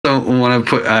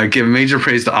to give major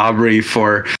praise to Aubrey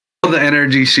for all the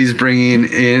energy she's bringing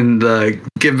in the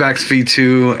Givebacks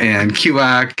V2 and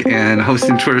QAC and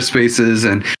hosting Twitter Spaces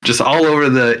and just all over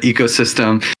the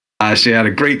ecosystem. She had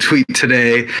a great tweet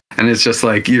today, and it's just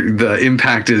like the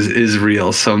impact is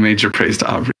real. So major praise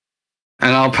to Aubrey.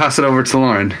 And I'll pass it over to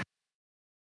Lauren.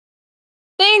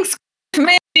 Thanks.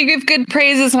 Man, you give good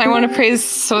praises, and I want to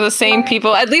praise the same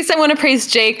people. At least I want to praise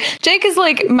Jake. Jake is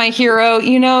like my hero.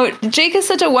 You know, Jake is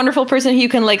such a wonderful person who you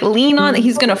can like lean on.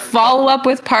 He's going to follow up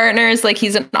with partners. Like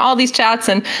he's in all these chats,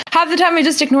 and half the time I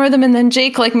just ignore them. And then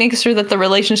Jake like makes sure that the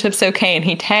relationship's okay. And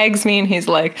he tags me and he's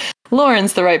like,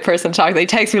 Lauren's the right person to talk to. He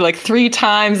texts me like 3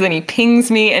 times, then he pings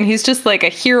me, and he's just like a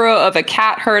hero of a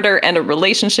cat herder and a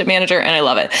relationship manager, and I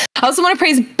love it. I also want to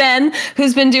praise Ben,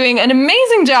 who's been doing an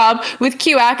amazing job with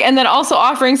QAC, and then also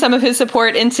offering some of his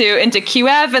support into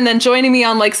QF, and then joining me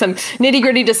on like some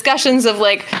nitty-gritty discussions of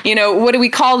like, you know, what do we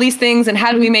call these things, and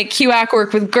how do we make QAC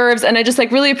work with GURVs, and I just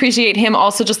like really appreciate him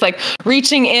also just like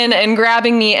reaching in and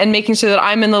grabbing me and making sure that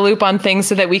I'm in the loop on things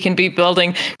so that we can be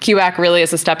building QAC really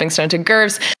as a stepping stone to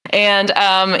GURVs. And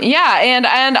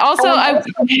and also,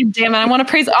 damn it, I want to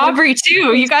praise Aubrey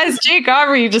too. You guys, Jake,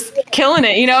 Aubrey, just killing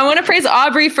it. You know, I want to praise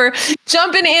Aubrey for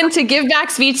jumping in to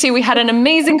Givebacks V2. We had an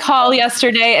amazing call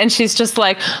yesterday, and she's just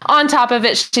like on top of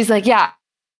it. She's like, yeah,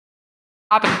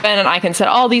 and I can set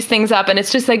all these things up, and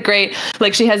it's just like great.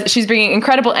 Like she's bringing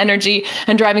incredible energy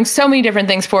and driving so many different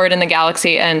things forward in the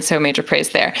galaxy, and so major praise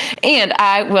there. And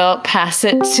I will pass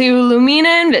it to Lumina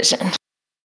and Vision.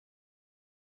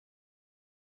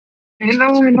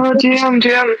 Hello,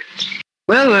 GM.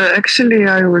 Well, actually,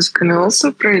 I was gonna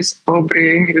also praise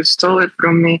Aubrey. You stole it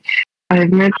from me. I've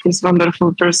met this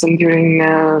wonderful person during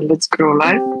Let's Grow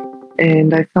Live,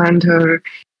 and I found her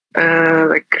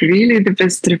like really the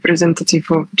best representative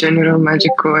of General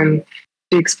Magico, and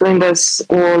she explained us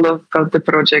all about the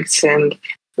projects and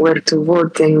where to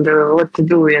vote and what to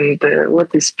do and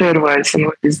what is pairwise and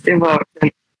what is devout.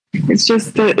 And it's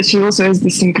just she also has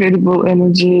this incredible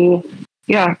energy.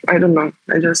 Yeah, I don't know.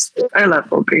 I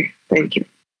love Aubrey. Thank you.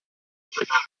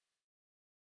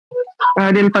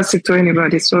 I didn't pass it to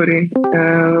anybody, sorry.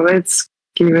 Let's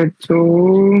give it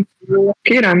to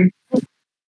Kiran.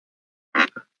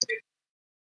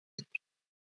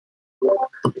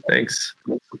 Thanks.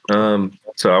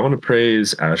 So I want to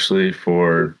praise Ashley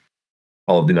for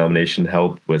all of the nomination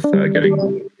help with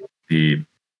getting the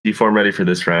D-form ready for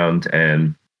this round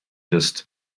and just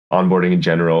onboarding in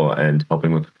general and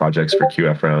helping with projects for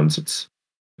QF rounds. It's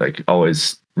like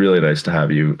always really nice to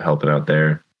have you helping out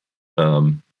there.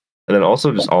 And then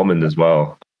also just Almond as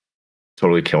well.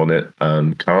 Totally killing it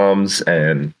on comms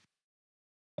and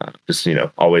just, you know,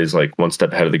 always like one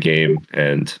step ahead of the game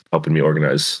and helping me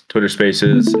organize Twitter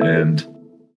Spaces. And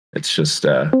it's just,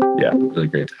 yeah, really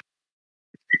great.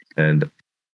 And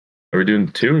are we doing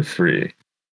 2 or 3?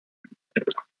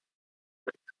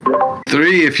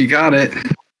 3 if you got it.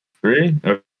 3?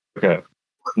 Okay.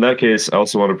 In that case, I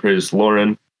also want to praise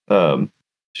Lauren.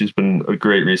 She's been a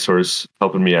great resource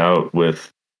helping me out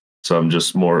with some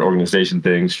just more organization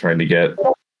things, trying to get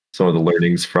some of the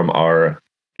learnings from our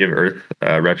Give Earth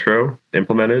retro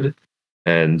implemented.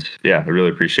 And yeah, I really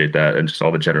appreciate that and just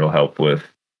all the general help with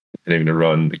continuing to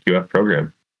run the QF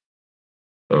program.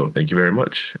 So thank you very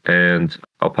much. And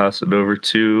I'll pass it over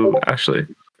to Ashley.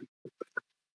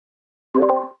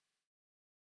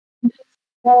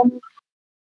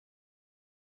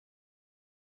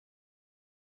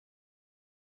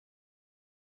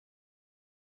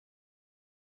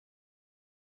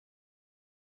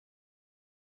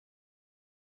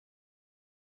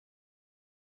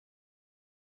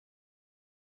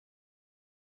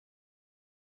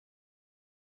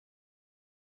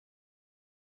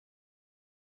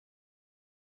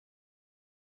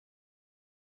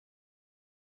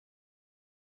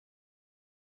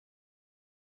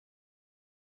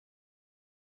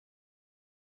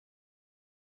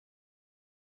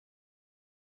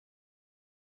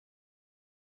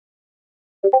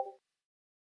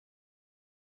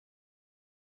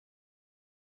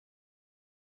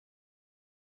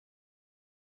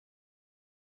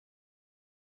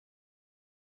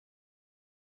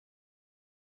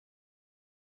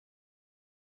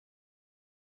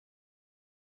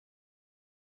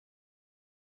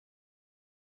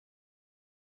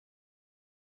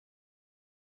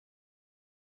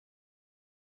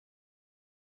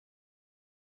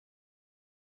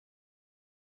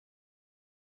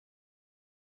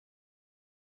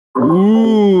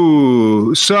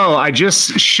 Ooh, so I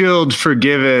just shilled for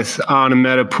Giveth on a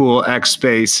Metapool X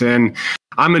Space, and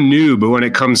I'm a noob when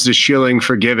it comes to shilling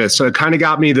for Giveth. So it kind of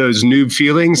got me those noob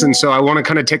feelings. And so I want to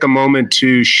kind of take a moment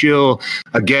to shill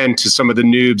again to some of the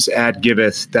noobs at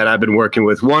Giveth that I've been working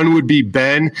with. One would be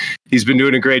Ben. He's been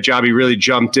doing a great job. He really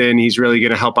jumped in. He's really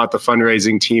going to help out the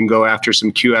fundraising team go after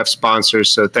some QF sponsors.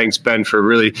 So thanks, Ben, for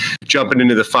really jumping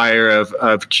into the fire of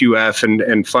QF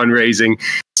and fundraising.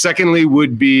 Secondly,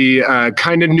 would be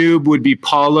kind of noob would be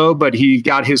Paulo, but he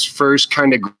got his first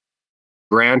kind of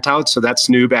grant out, so that's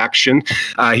noob action.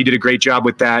 He did a great job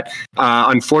with that.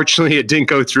 Unfortunately, it didn't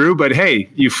go through, but hey,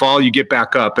 you fall, you get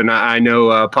back up, and I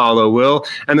know Paulo will.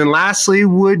 And then lastly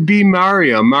would be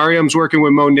Mariam. Mariam's working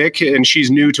with Monique, and she's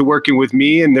new to working with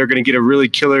me, and they're going to get a really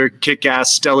killer,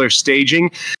 kick-ass, stellar staging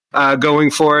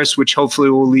going for us, which hopefully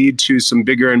will lead to some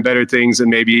bigger and better things and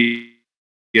maybe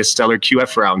a stellar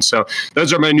QF round. So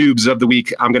those are my noobs of the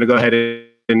week. I'm going to go ahead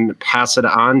and pass it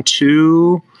on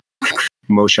to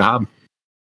Mo Shahab.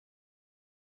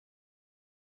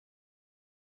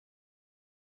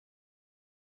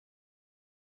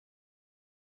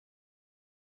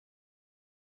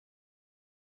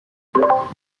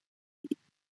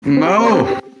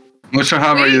 Mo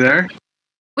Shahab, are you there?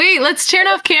 Wait, let's turn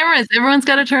off cameras. Everyone's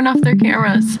got to turn off their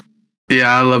cameras.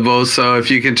 Yeah, Laboso, if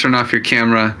you can turn off your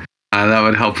camera, that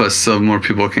would help us so more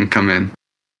people can come in.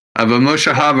 But Mo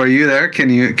Shahab, are you there? Can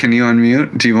you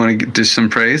unmute? Do you want to do some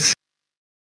praise?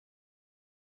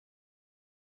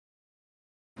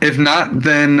 If not,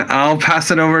 then I'll pass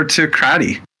it over to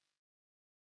Craddy.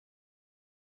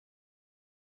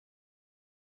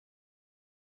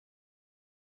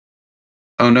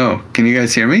 Oh no, can you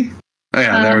guys hear me? Oh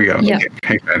yeah, there we go. Yeah. Okay.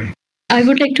 Hey, Craddy. I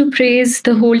would like to praise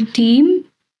the whole team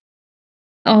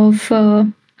of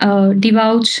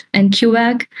Devouch and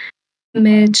QAC,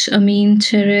 Mitch, Amin,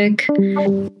 Cherek,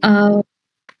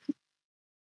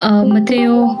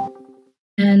 Matteo,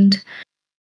 and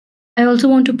I also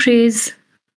want to praise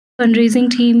fundraising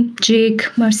team,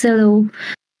 Jake, Marcelo,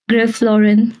 Griff,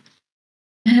 Lauren,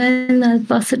 and I'll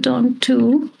pass it on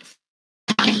to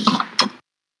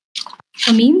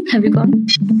Amin. Have you gone?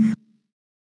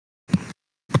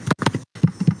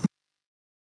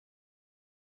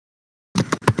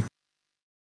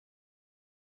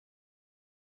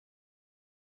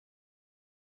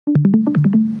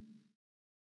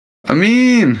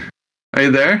 Amin, are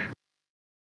you there?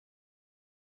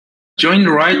 Join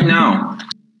right now.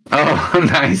 Oh,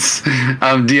 nice.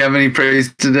 Do you have any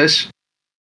praise to dish?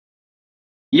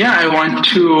 Yeah, I want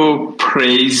to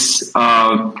praise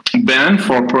Ben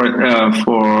for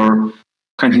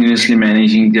continuously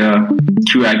managing the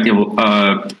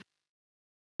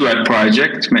QAC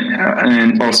project,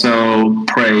 and also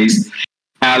praise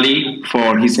Ali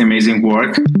for his amazing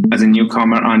work as a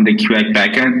newcomer on the QAC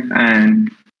backend,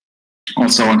 and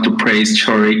also want to praise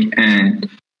Chorik and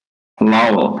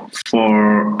Lowell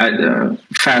for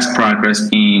fast progress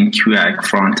in QAC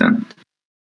frontend.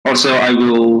 Also, I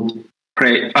want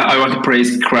to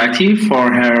praise Krati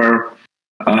for her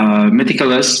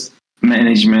meticulous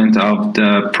management of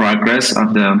the progress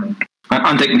of the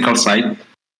on technical side.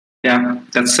 Yeah,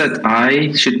 that's it.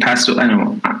 I should pass to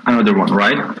another one,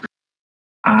 right?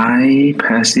 I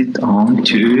pass it on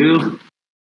to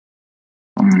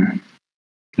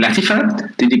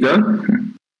Latifat. Did you go?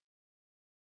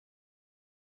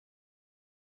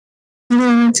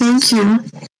 Thank you.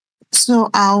 So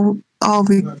I'll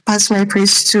be pass my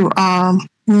praise to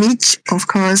Mitch, of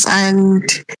course, and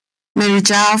Mary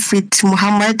Jaff with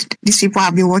Muhammad. These people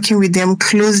have been working with them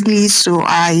closely, so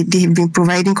they've been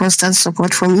providing constant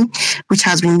support for me, which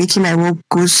has been making my work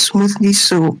go smoothly.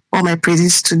 So all my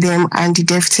praises to them and the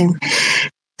dev team.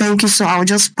 Thank you. So I'll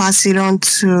just pass it on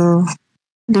to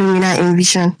Lumina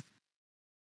Envision.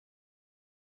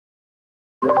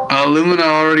 Lumina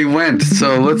already went,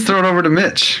 so let's throw it over to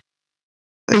Mitch.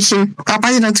 Okay, I'll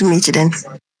pass it on to Mitch then.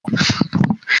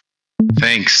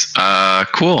 Thanks.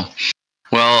 Cool.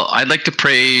 Well, I'd like to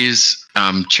praise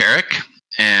Cherek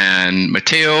and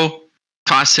Matteo,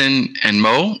 Tosin, and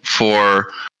Mo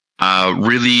for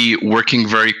really working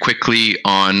very quickly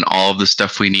on all of the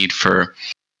stuff we need for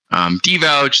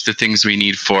Devouch, the things we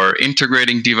need for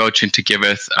integrating Devouch into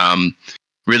Giveth.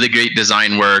 Really great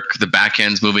design work. The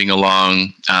backend's moving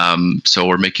along, so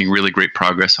we're making really great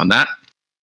progress on that.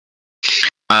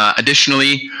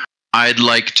 Additionally, I'd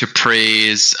like to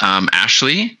praise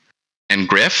Ashley and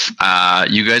Griff.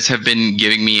 You guys have been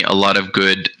giving me a lot of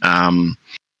good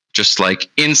just like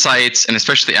insights, and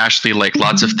especially Ashley, like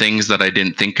lots of things that I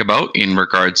didn't think about in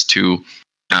regards to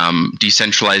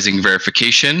decentralizing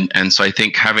verification. And so I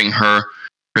think having her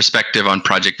perspective on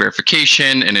project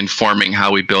verification and informing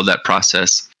how we build that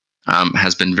process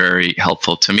has been very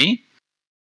helpful to me.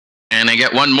 And I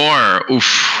get one more. Oof,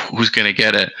 who's gonna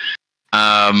get it?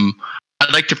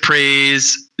 I'd like to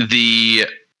praise the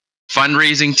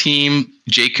fundraising team,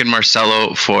 Jake and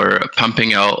Marcelo, for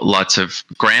pumping out lots of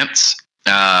grants,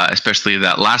 especially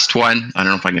that last one. I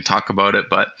don't know if I can talk about it,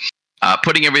 but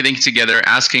putting everything together,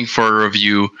 asking for a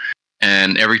review,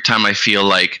 and every time I feel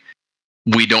like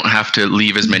we don't have to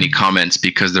leave as many comments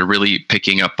because they're really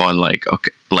picking up on like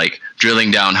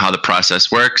drilling down how the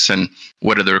process works and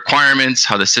what are the requirements,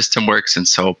 how the system works. And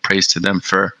so praise to them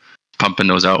for pumping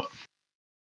those out.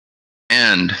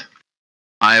 And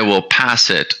I will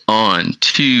pass it on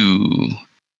to,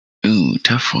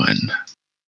 tough one.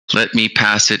 Let me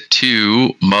pass it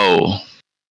to Mo.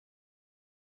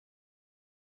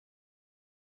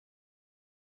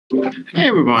 Hey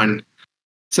everyone.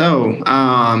 So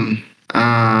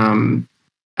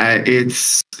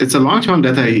it's a long time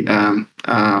that I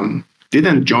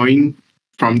didn't join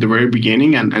from the very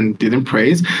beginning and didn't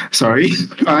praise. Sorry,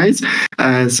 guys.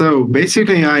 So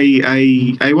basically,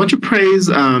 I want to praise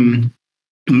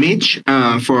Mitch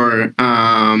for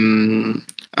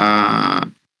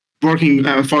working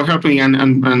for helping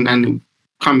and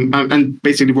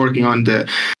basically working on the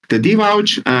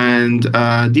devouch and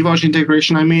devouch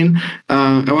integration. I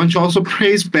want to also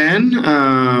praise Ben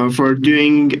for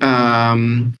doing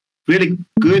really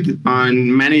good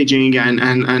on managing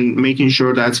and making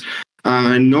sure that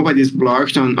nobody's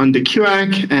blocked on the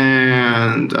QAC.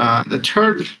 And the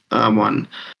third one,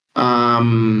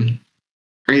 I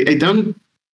don't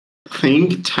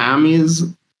think Tam is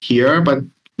here, but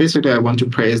basically I want to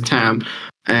praise Tam,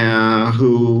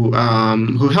 who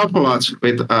helped a lot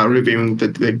with reviewing the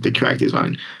QAC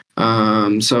design.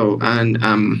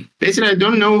 Basically I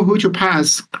don't know who to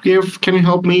pass. Can you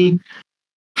help me?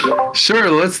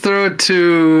 Sure, let's throw it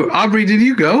to Aubrey. Did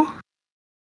you go?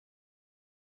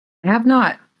 I have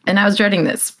not, and I was dreading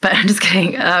this, but I'm just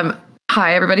kidding.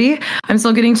 Hi, everybody. I'm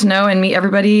still getting to know and meet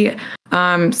everybody,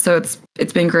 so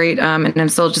it's been great, and I'm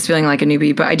still just feeling like a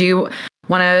newbie. But I do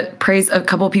want to praise a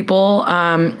couple people.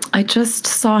 I just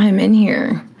saw him in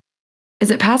here.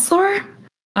 Is it Pastor?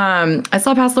 I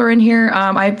saw Pastor in here.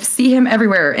 I see him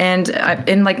everywhere, and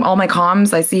in like all my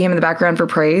comms, I see him in the background for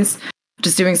praise.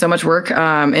 Just doing so much work,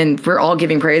 and we're all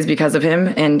giving praise because of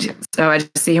him. And so I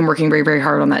just see him working very, very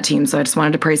hard on that team. So I just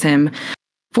wanted to praise him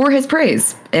for his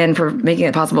praise and for making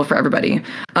it possible for everybody.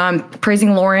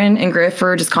 Praising Lauren and Griff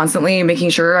for just constantly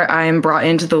making sure I'm brought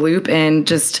into the loop and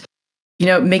just,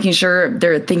 making sure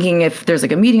they're thinking if there's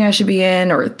like a meeting I should be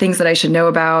in or things that I should know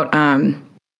about.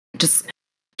 Just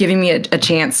giving me a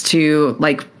chance to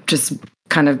like just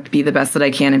kind of be the best that I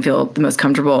can and feel the most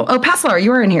comfortable. Oh, Paslar,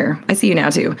 you are in here. I see you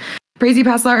now too. Praise you,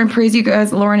 Paslar, and praise you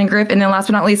guys, Lauren and Griff. And then last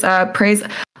but not least, praise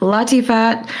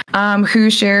Latifat, who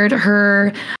shared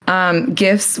her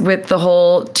gifts with the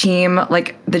whole team,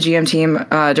 like the GM team,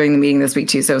 during the meeting this week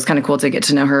too. So it was kind of cool to get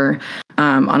to know her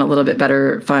on a little bit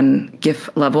better, fun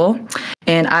gift level.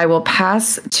 And I will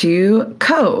pass to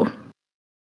Ko.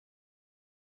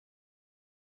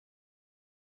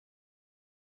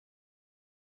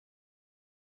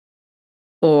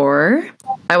 Or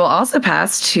I will also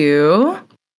pass to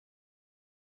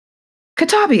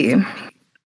Katabi.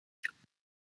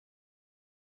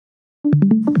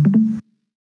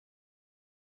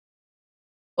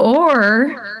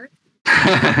 Or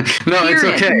no, it's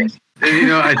okay.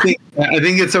 I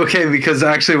think it's okay because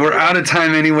actually we're out of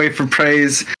time anyway for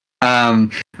praise.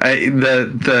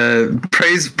 The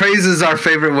praise is our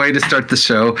favorite way to start the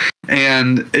show,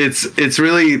 and it's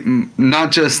really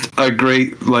not just a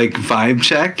great like vibe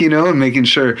check, and making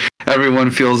sure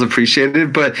everyone feels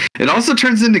appreciated, but it also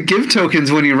turns into give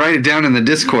tokens when you write it down in the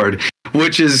Discord,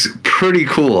 which is pretty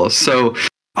cool. So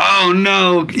oh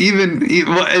no,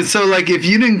 so like if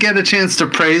you didn't get a chance to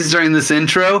praise during this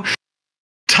intro,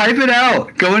 type it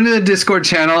out. Go into the Discord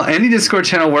channel. Any Discord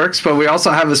channel works, but we also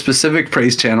have a specific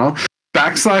praise channel,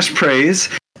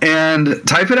 /praise, and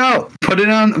type it out.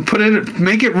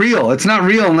 Make it real. It's not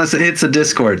real unless it hits a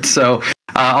Discord. So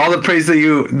all the praise that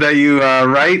you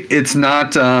write, it's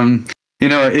not,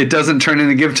 it doesn't turn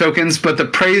into give tokens, but the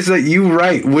praise that you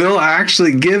write will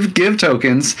actually give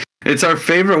tokens. It's our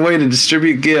favorite way to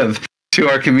distribute give to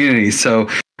our community. So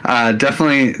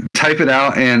definitely type it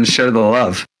out and share the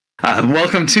love.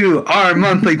 Welcome to our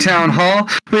monthly town hall.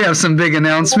 We have some big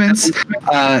announcements.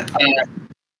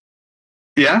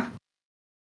 Yeah?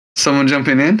 Someone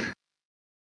jumping in?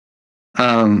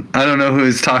 I don't know who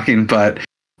is talking, but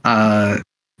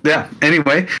yeah.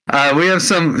 Anyway, we have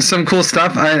some cool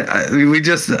stuff. Aubrey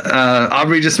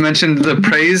just mentioned the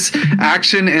praise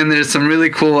action, and there's some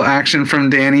really cool action from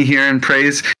Danny here in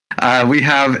praise. We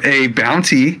have a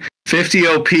bounty, 50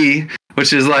 OP,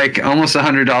 which is like almost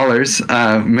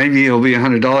 $100. Maybe it'll be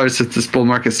 $100 if this bull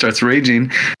market starts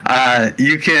raging.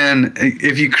 You can,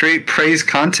 if you create praise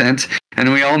content,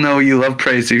 and we all know you love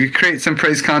praise. If you create some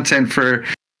praise content for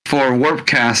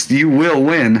Warpcast, you will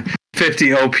win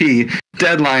 50 OP.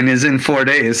 Deadline is in 4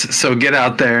 days, so get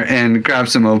out there and grab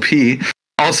some OP.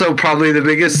 Also, probably the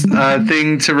biggest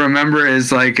thing to remember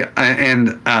is like,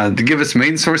 the Giveth's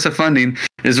main source of funding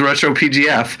is Retro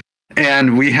PGF,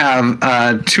 and we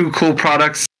have 2 cool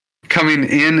products coming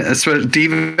in.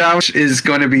 DVouch is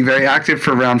going to be very active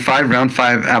for round 5. Round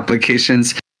 5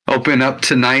 applications open up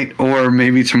tonight or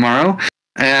maybe tomorrow,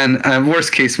 and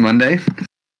worst case Monday.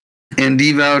 And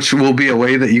DVouch will be a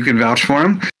way that you can vouch for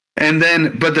them. And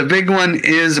then, but the big one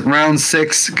is round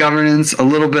 6 governance, a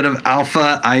little bit of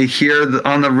alpha. I hear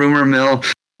on the rumor mill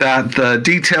that the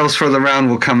details for the round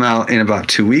will come out in about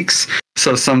 2 weeks.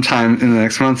 So sometime in the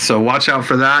next month. So watch out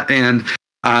for that. And,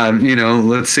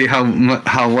 let's see how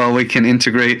well we can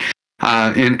integrate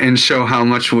and show how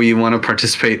much we want to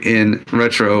participate in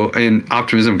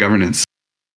Optimism governance.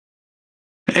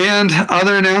 And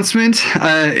other announcement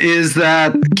is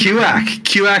that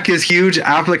QAC is huge.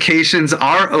 Applications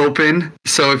are open.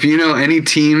 So if you know any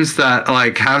teams that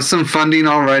like have some funding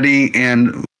already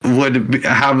and would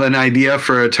have an idea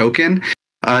for a token,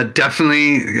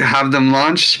 definitely have them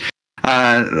launched,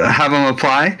 have them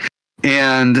apply.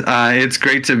 And it's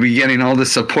great to be getting all the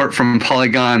support from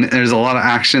Polygon. There's a lot of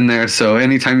action there. So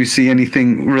anytime you see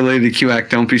anything related to QAC,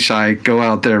 don't be shy. Go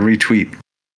out there, retweet.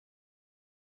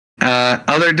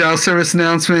 Other DAO service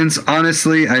announcements,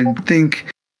 honestly, I think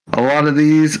a lot of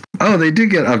these, they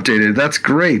did get updated. That's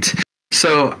great.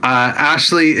 So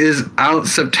Ashley is out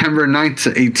September 9th to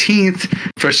 18th.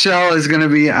 Freshell is going to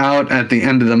be out at the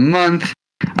end of the month.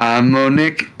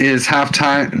 Monique is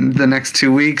halftime the next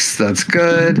 2 weeks. That's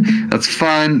good. That's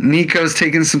fun. Nico's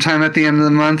taking some time at the end of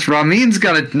the month. Ramin's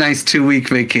got a nice 2-week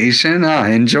vacation.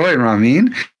 Enjoy,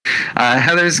 Ramin.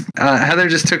 Heather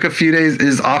just took a few days,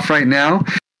 is off right now.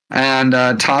 And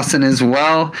Tossin as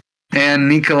well, and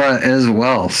Nicola as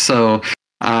well. So,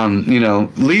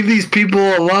 leave these people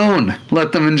alone.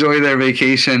 Let them enjoy their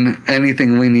vacation.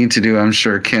 Anything we need to do, I'm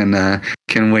sure, can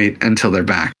wait until they're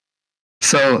back.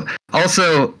 So,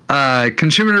 also,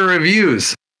 contributor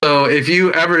reviews. So, if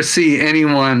you ever see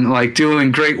anyone like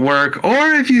doing great work,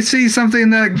 or if you see something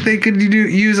that they could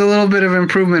use a little bit of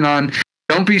improvement on,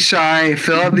 don't be shy.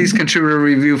 Fill out these contributor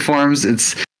review forms.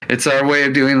 It's our way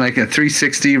of doing like a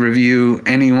 360 review,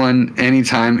 anyone,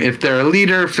 anytime. If they're a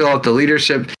leader, fill out the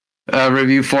leadership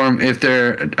review form. If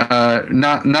they're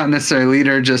not necessarily a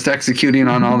leader, just executing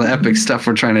on all the epic stuff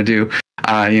we're trying to do,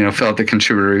 fill out the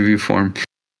contributor review form.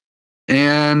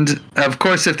 And of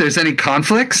course, if there's any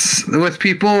conflicts with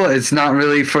people, it's not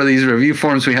really for these review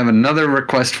forms. We have another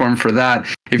request form for that.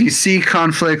 If you see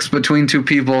conflicts between 2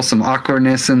 people, some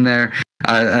awkwardness in there,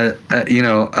 filling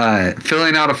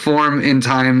out a form in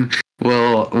time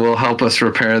will help us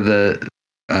repair the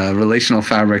relational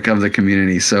fabric of the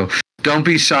community. So don't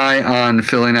be shy on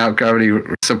filling out Gravity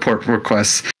support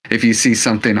requests if you see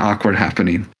something awkward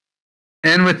happening.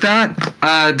 And with that,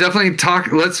 definitely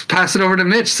let's pass it over to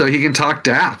Mitch so he can talk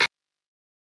DApp.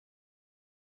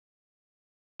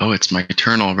 Oh, it's my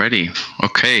turn already.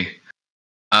 Okay.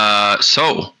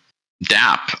 So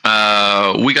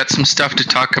DApp. We got some stuff to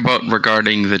talk about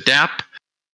regarding the DApp.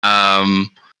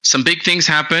 Some big things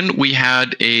happened. We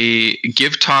had a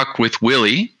Give Talk with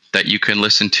Willie that you can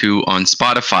listen to on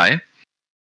Spotify.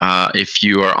 If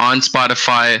you are on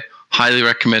Spotify, highly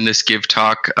recommend this Give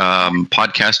Talk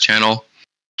podcast channel.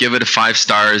 Give it a 5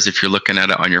 stars if you're looking at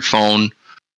it on your phone.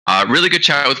 Really good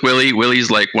chat with Willie.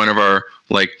 Willie's like one of our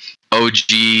like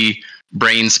OG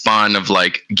brain spawn of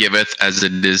like Giveth as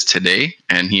it is today,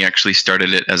 and he actually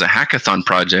started it as a hackathon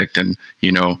project. And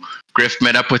Griff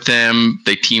met up with him.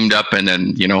 They teamed up, and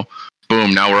then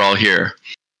boom, now we're all here.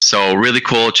 So really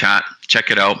cool chat.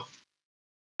 Check it out.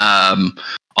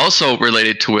 Also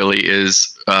related to Willie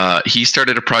is he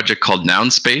started a project called Noun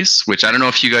Space, which I don't know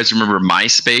if you guys remember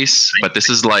MySpace, but this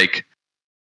is like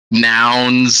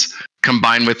nouns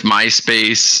combined with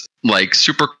MySpace, like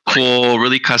super cool,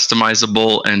 really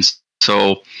customizable. And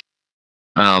so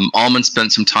Almond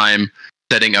spent some time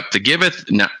setting up the Giveth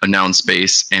Noun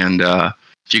Space, and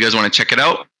if you guys want to check it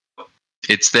out,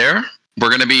 it's there. They're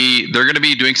going to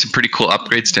be doing some pretty cool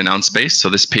upgrades to Noun Space. So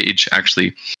this page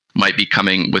actually might be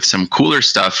coming with some cooler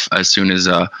stuff as soon as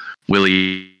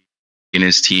Willie and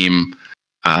his team,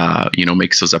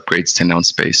 makes those upgrades to Noun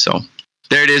Space. So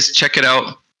there it is. Check it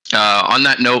out. On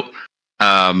that note,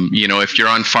 if you're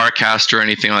on Farcast or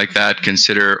anything like that,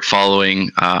 consider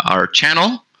following our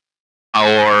channel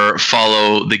or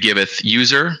follow the Giveth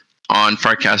user on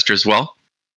Farcaster as well,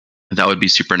 that would be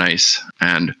super nice,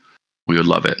 and we would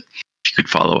love it if you could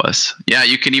follow us. Yeah,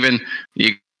 you can even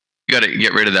you got to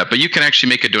get rid of that, but you can actually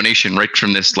make a donation right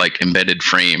from this like embedded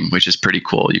frame, which is pretty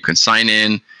cool. You can sign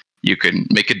in, you can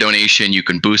make a donation, you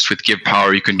can boost with Give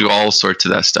Power, you can do all sorts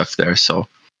of that stuff there. So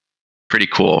pretty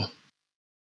cool.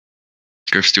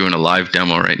 Griff's doing a live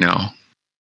demo right now.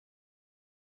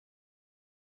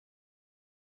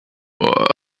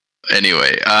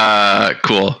 Anyway,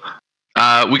 cool.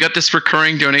 We got this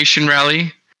recurring donation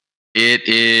rally. It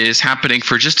is happening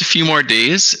for just a few more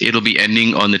days. It'll be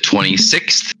ending on the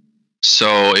 26th.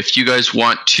 So if you guys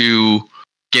want to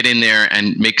get in there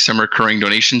and make some recurring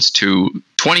donations to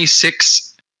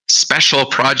 26 special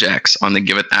projects on the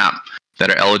Giveth app that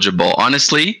are eligible,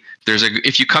 honestly,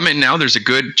 if you come in now, there's a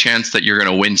good chance that you're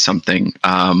going to win something,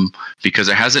 because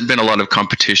there hasn't been a lot of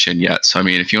competition yet. So I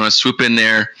mean, if you want to swoop in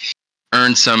there,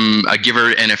 earn a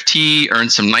Giver NFT, earn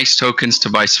some nice tokens to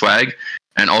buy swag,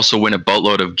 and also win a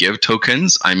boatload of Give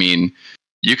tokens, I mean,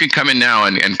 you can come in now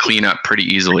and clean up pretty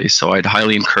easily. So I'd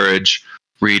highly encourage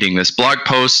reading this blog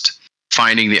post,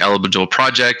 finding the eligible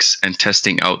projects, and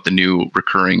testing out the new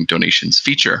recurring donations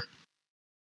feature.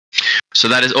 So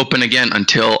that is open again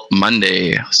until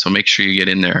Monday. So make sure you get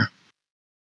in there.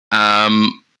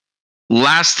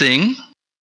 Last thing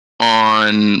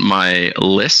on my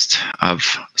list of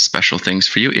special things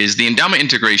for you is the endowment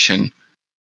integration.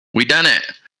 We done it.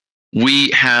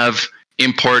 We have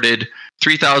imported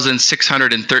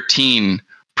 3,613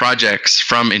 projects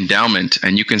from endowment,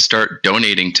 and you can start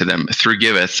donating to them through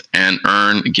Giveth and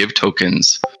earn Give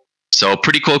tokens. So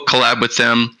pretty cool collab with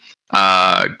them.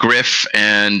 Griff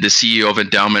and the CEO of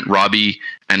endowment, Robbie,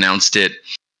 announced it.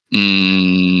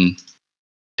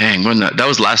 Dang, when that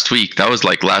was last week. That was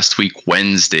like last week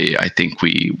Wednesday, I think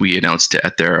we announced it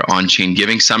at their on-chain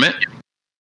giving summit.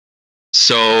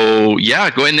 So yeah,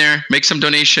 go in there, make some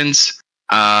donations.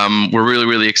 We're really,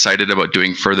 really excited about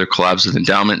doing further collabs with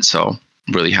endowment. So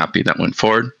I'm really happy that went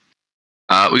forward.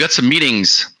 We got some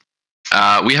meetings.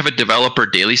 We have a developer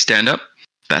daily stand-up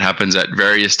that happens at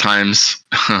various times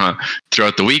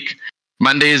throughout the week.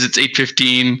 Mondays it's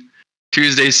 8:15,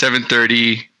 Tuesdays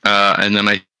 7:30, and then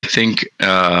I think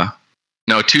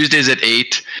Tuesdays at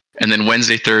 8, and then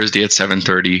Wednesday, Thursday at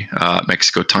 7:30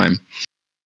 Mexico time.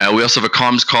 We also have a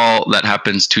comms call that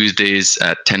happens Tuesdays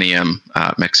at 10 a.m.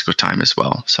 Mexico time as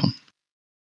well. So,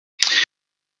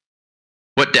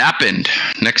 what happened?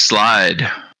 Next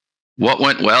slide. What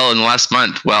went well in the last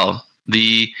month? Well,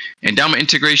 the endowment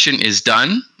integration is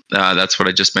done. That's what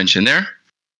I just mentioned there.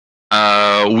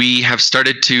 We have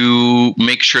started to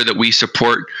make sure that we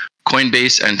support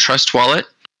Coinbase and Trust Wallet,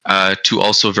 two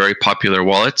also very popular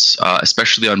wallets,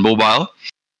 especially on mobile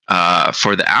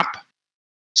for the app.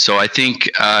 So I think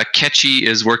Ketchy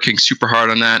is working super hard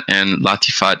on that, and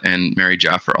Latifat and Mary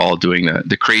Jaff are all doing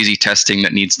the crazy testing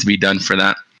that needs to be done for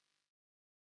that.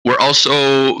 We're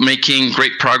also making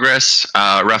great progress.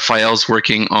 Raphael's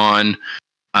working on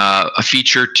a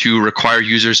feature to require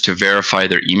users to verify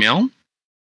their email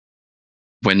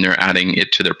when they're adding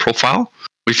it to their profile.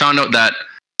 We found out that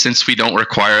since we don't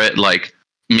require it, like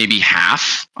maybe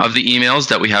half of the emails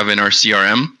that we have in our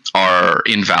CRM are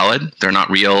invalid. They're not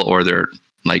real, or they're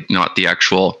like not the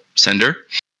actual sender.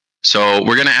 So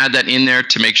we're going to add that in there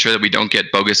to make sure that we don't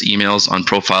get bogus emails on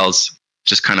profiles.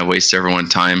 Just kind of wastes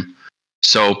everyone's time.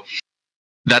 So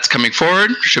that's coming forward.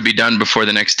 Should be done before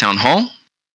the next town hall.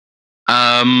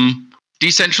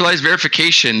 Decentralized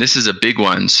verification. This is a big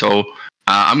one. So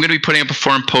I'm going to be putting up a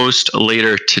forum post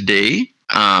later today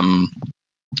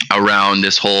around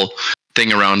this whole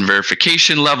thing around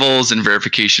verification levels and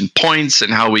verification points,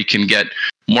 and how we can get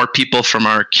more people from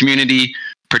our community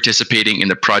participating in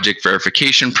the project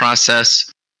verification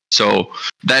process. So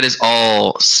that is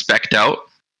all spec'd out,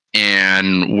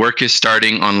 and work is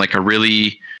starting on like a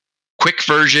really quick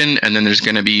version, and then there's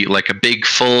going to be like a big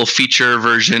full feature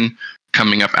version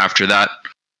coming up after that.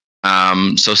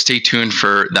 So stay tuned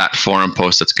for that forum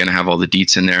post that's going to have all the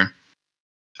deets in there.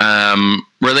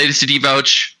 Related to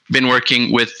Devouch, been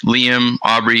working with Liam,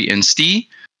 Aubrey, and Steve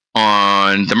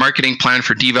on the marketing plan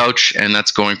for Devouch, and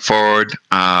that's going forward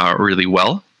really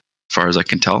well, as far as I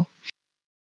can tell.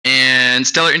 And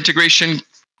Stellar integration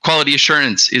quality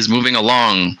assurance is moving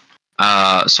along.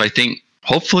 So I think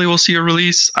hopefully we'll see a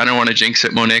release. I don't want to jinx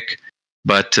it, Monique,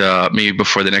 but maybe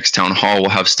before the next town hall,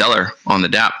 we'll have Stellar on the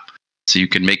DApp, so you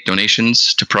can make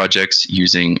donations to projects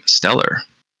using Stellar.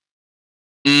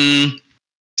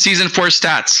 Season 4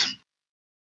 stats.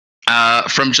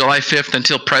 From July 5th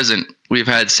until present, we've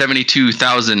had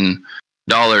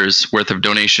 $72,000 worth of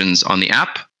donations on the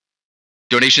app.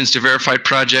 Donations to verified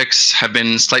projects have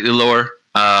been slightly lower,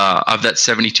 Of that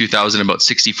 72,000, about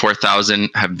 64,000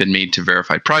 have been made to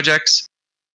verified projects.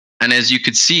 And as you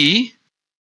could see,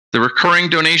 the recurring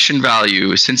donation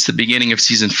value since the beginning of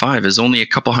season 5 is only a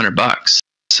couple $100.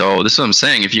 So this is what I'm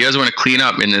saying. If you guys want to clean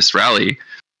up in this rally,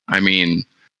 I mean,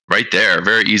 right there,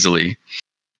 very easily.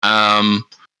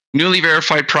 Newly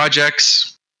verified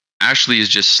projects, Ashley is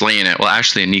just slaying it. Well,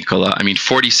 Ashley and Nicola, I mean,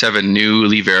 47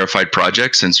 newly verified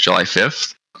projects since July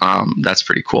 5th. That's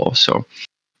pretty cool. So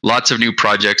lots of new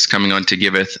projects coming on to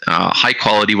Giveth, high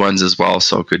quality ones as well.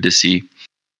 So good to see.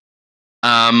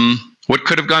 What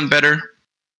could have gone better?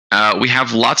 We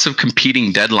have lots of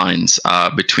competing deadlines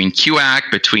between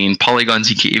QAC, between Polygon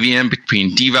ZK EVM,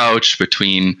 between DVouch,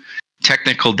 between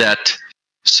technical debt.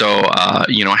 So,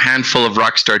 a handful of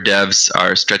Rockstar devs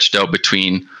are stretched out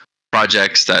between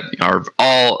projects that are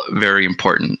all very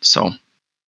important. So,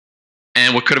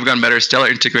 and what could have gone better, Stellar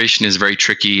integration is very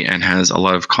tricky and has a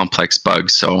lot of complex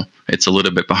bugs. So it's a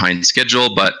little bit behind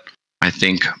schedule, but I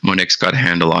think Monique's got a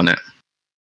handle on it.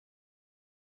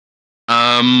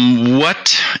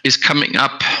 What is coming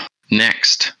up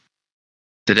next?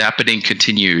 The Dappening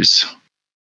continues.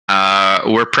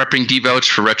 We're prepping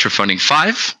DVouch for Retrofunding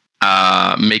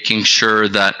 5, making sure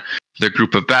that the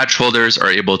group of badge holders are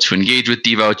able to engage with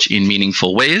DVouch in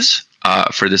meaningful ways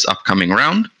for this upcoming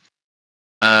round.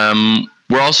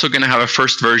 We're also going to have a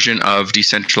first version of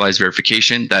decentralized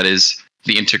verification, that is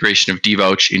the integration of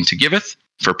DVouch into Giveth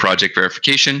for project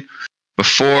verification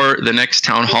before the next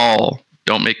town hall.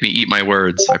 Don't make me eat my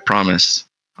words, I promise.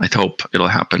 I hope it'll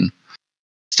happen.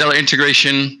 Stellar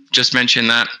integration, just mentioned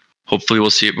that. Hopefully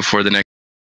we'll see it before the next.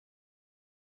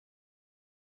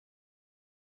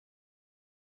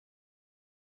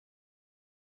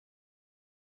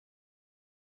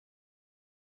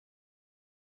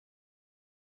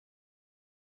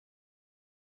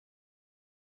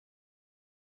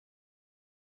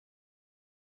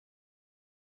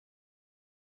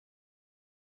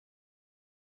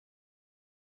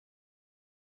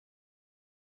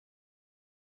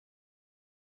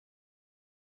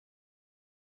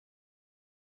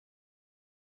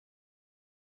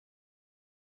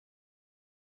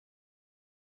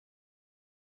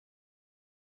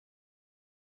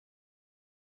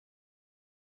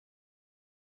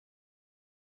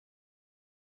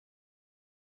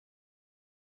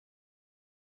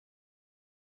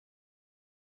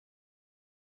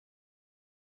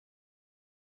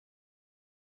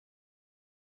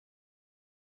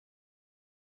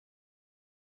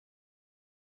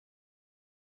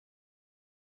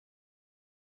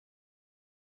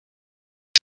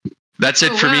 That's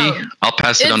it for me. I'll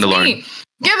pass it on to Lauren.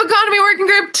 Give Economy Working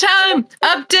Group time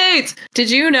updates. Did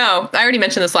you know? I already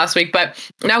mentioned this last week, but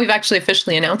now we've actually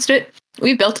officially announced it.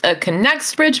 We've built a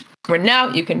Connects bridge where now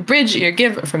you can bridge your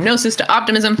Give from Gnosis to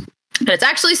Optimism. And it's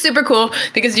actually super cool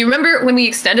because you remember when we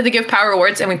extended the Give Power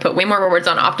rewards and we put way more rewards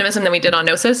on Optimism than we did on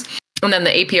Gnosis? And then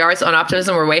the APRs on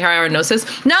Optimism were way higher on Gnosis.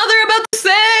 Now they're about the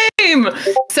same.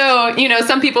 So,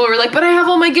 some people were like, but I have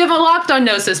all my Give locked on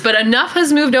Gnosis. But enough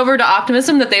has moved over to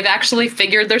Optimism that they've actually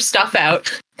figured their stuff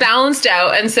out, balanced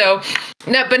out. And so,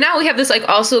 but now we have this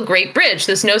also great bridge,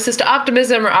 this Gnosis to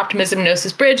Optimism or Optimism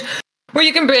Gnosis bridge, where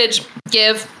you can bridge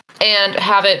Give and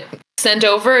have it sent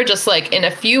over just in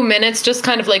a few minutes, just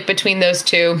kind of between those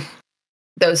two,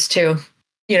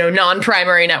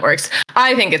 non-primary networks.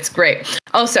 I think it's great.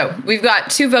 Also, we've got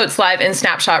 2 votes live in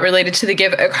Snapshot related to the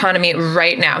Give economy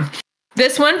right now.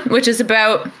 This one, which is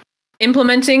about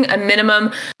implementing a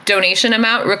minimum donation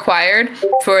amount required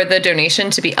for the donation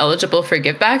to be eligible for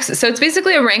givebacks. So it's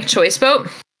basically a ranked choice vote.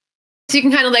 So you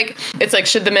can kind of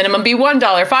should the minimum be $1,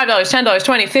 $5, $10,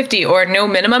 $20, $50, or no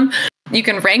minimum? You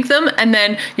can rank them, and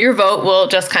then your vote will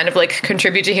just kind of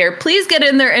contribute to here. Please get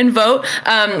in there and vote,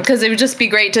 because it would just be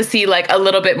great to see a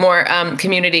little bit more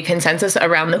community consensus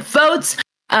around the votes.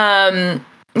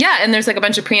 And there's a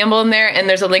bunch of preamble in there, and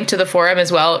there's a link to the forum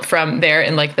as well from there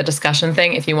in the discussion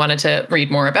thing if you wanted to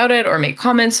read more about it or make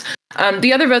comments.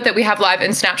 The other vote that we have live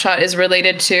in Snapshot is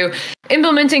related to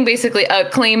implementing basically a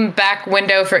claim back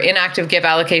window for inactive Give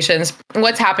allocations.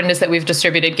 What's happened is that we've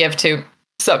distributed Give to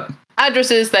some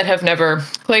addresses that have never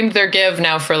claimed their Give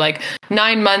now for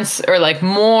 9 months or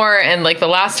more, and the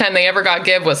last time they ever got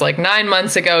Give was 9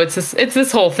 months ago. It's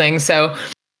this whole thing. So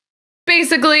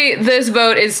basically this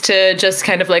vote is to just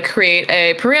kind of create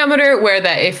a parameter where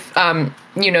that if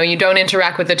you don't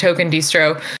interact with the token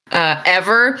distro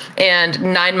ever, and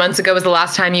 9 months ago was the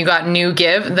last time you got new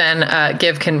Give, then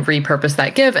Give can repurpose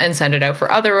that Give and send it out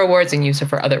for other rewards and use it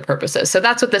for other purposes. So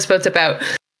that's what this vote's about.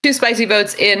 2 spicy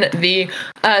votes in the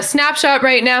Snapshot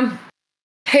right now.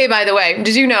 Hey, by the way,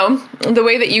 did you know the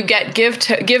way that you get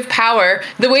give power,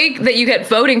 the way that you get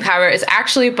voting power is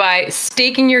actually by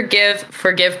staking your give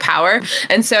for give power.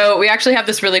 And so we actually have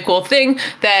this really cool thing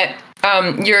that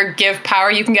your give power,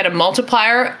 you can get a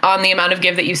multiplier on the amount of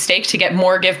give that you stake to get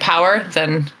more give power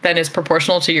than is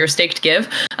proportional to your staked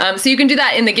give. So you can do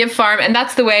that in the give farm, and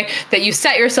that's the way that you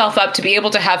set yourself up to be able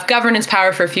to have governance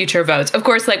power for future votes. Of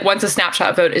course, like once a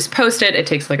snapshot vote is posted, it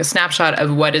takes like a snapshot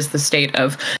of what is the state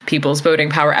of people's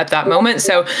voting power at that moment.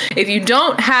 So if you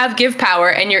don't have give power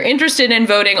and you're interested in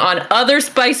voting on other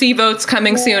spicy votes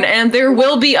coming soon, and there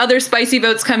will be other spicy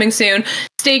votes coming soon,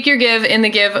 stake your give in the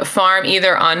give farm,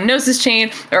 either on Gnosis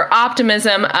Chain or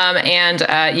Optimism,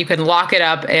 and you can lock it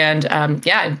up and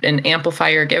and amplify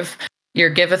your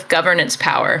Giveth governance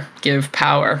power. Give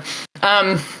power.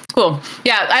 Cool.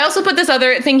 Yeah, I also put this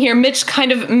other thing here. Mitch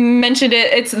kind of mentioned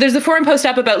it. There's a forum post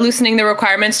up about loosening the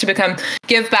requirements to become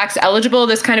givebacks eligible.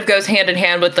 This kind of goes hand in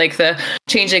hand with like the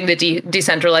changing the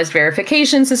decentralized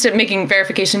verification system, making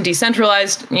verification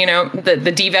decentralized. You know, the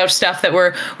devouch stuff that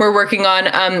we're working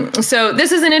on. So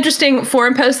this is an interesting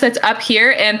forum post that's up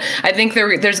here, and I think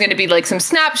there's going to be like some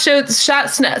snapshot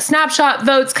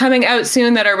votes coming out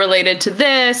soon that are related to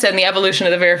this and the evolution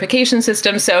of the verification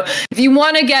system. So if you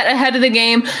want to get ahead of the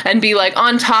game and be like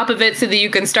on top of it so that you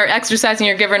can start exercising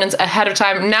your governance ahead of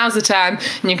time, now's the time.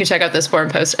 And you can check out this forum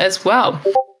post as well.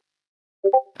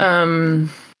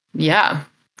 Yeah.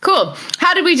 Cool.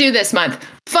 How did we do this month?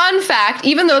 Fun fact,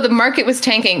 even though the market was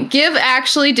tanking, Give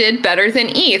actually did better than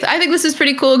ETH. I think this is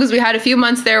pretty cool because we had a few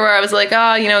months there where I was like,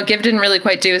 Give didn't really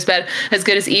quite do as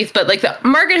good as ETH, but like the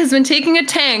market has been taking a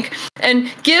tank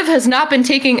and Give has not been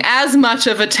taking as much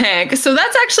of a tank. So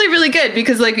that's actually really good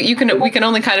because like we can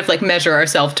only kind of like measure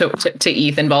ourselves to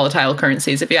ETH and volatile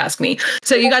currencies, if you ask me.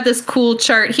 So you got this cool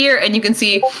chart here and you can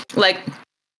see like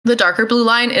the darker blue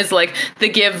line is like the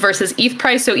Give versus ETH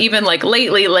price. So even like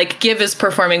lately, like Give is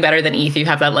performing better than ETH. You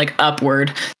have that like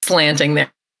upward slanting there.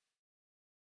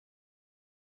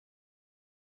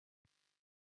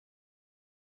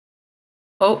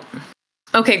 Oh,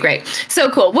 okay, great. So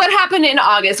cool. What happened in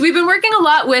August? We've been working a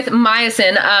lot with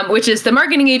Myosin, which is the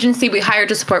marketing agency we hired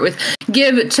to support with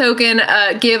Give token,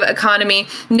 Give economy,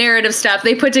 narrative stuff.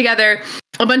 They put together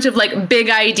a bunch of like big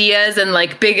ideas and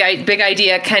like big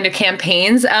idea kind of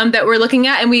campaigns that we're looking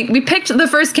at. And we picked the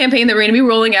first campaign that we're going to be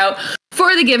rolling out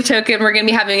for the Give token. We're going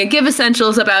to be having a Give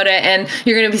Essentials about it. And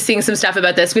you're going to be seeing some stuff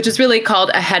about this, which is really called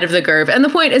Ahead of the Curve. And the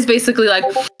point is basically like,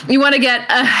 you want to get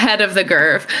ahead of the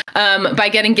curve by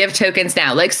getting Give tokens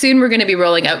now. Like soon we're going to be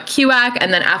rolling out QAC.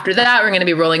 And then after that, we're going to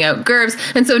be rolling out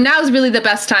GERVs. And so now is really the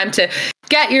best time to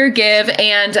get your Give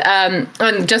and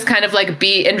just kind of like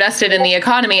be invested in the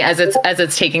economy as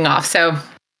it's taking off. So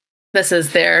this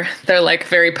is their like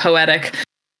very poetic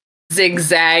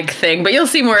zigzag thing, but you'll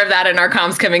see more of that in our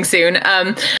comms coming soon.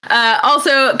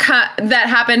 Also that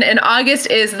happened in August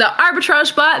is the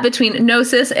arbitrage bot between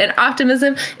Gnosis and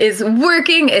Optimism is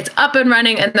working. It's up and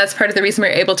running, and that's part of the reason we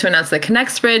were able to announce the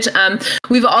Connect bridge.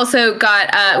 We've also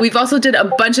did a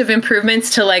bunch of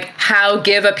improvements to like how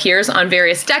Give appears on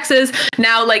various dexes.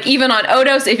 Now, like even on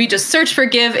Odos, if you just search for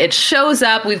Give, it shows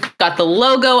up. We've got the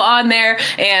logo on there,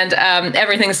 and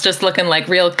everything's just looking like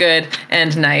real good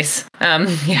and nice.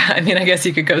 I mean, I guess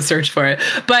you could go search for it.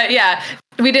 But yeah,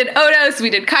 we did Odos,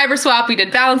 we did Kyber Swap, we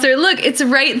did Balancer. Look, it's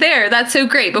right there. That's so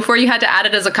great. Before you had to add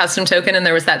it as a custom token and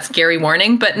there was that scary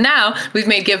warning. But now we've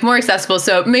made Give more accessible.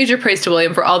 So major praise to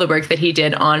William for all the work that he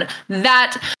did on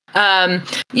that.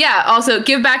 Also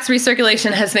Givebacks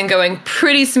recirculation has been going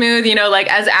pretty smooth. You know, like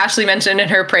as Ashley mentioned in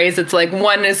her praise, it's like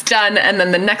one is done and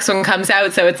then the next one comes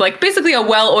out. So it's like basically a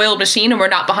well-oiled machine and we're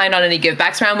not behind on any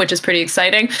Givebacks round, which is pretty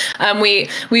exciting. We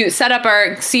set up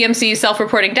our CMC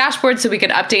self-reporting dashboard so we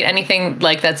could update anything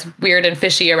like that's weird and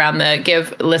fishy around the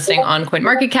Give listing on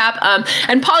CoinMarketCap.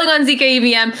 And Polygon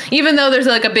ZK EVM, even though there's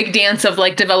like a big dance of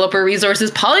like developer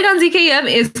resources, Polygon ZK EVM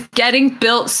is getting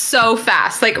built so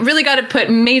fast. Like really got to put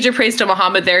major praise to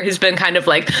Mohammed there, who's been kind of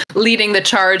like leading the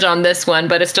charge on this one,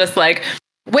 but it's just like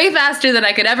way faster than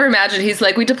I could ever imagine. He's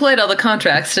like, we deployed all the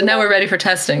contracts and now we're ready for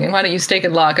testing, and why don't you stake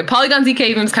and lock? And Polygon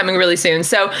ZK EVM is coming really soon.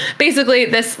 So basically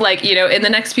this, like, you know, in the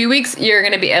next few weeks, you're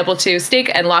going to be able to stake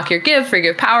and lock your Give for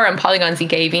Give Power on Polygon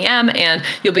ZK EVM, and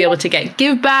you'll be able to get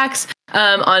Givebacks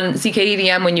on ZK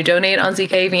EVM when you donate on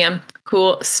ZK EVM.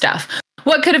 Cool stuff.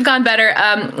 What could have gone better?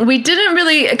 We didn't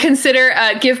really consider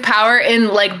Give Power in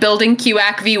like building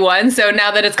QAC V1. So now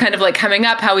that it's kind of like coming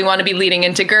up, how we want to be leading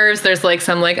into GERVs, there's like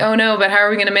some like, oh no, but how are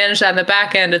we going to manage that in the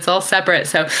back end? It's all separate.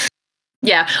 So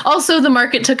Yeah. Also, the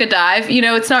market took a dive.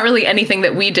 It's not really anything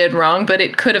that we did wrong, but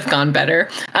it could have gone better.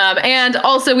 And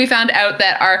also, we found out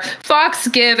that our Fox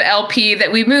Give LP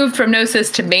that we moved from Gnosis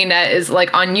to mainnet is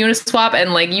like on Uniswap,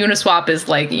 and like Uniswap is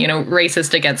like,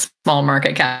 racist against small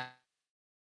market cap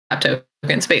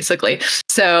tokens, basically.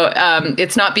 So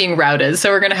it's not being routed. So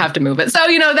we're going to have to move it. So,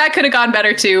 that could have gone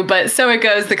better too, but so it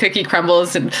goes. The cookie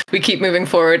crumbles and we keep moving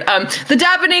forward. The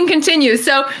dappening continues.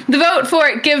 So the vote for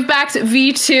Givebacks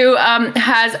V2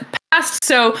 has passed.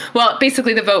 So, well,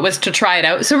 basically the vote was to try it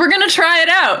out. So we're going to try it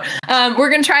out. We're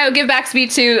going to try out Givebacks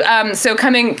V2. So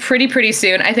coming pretty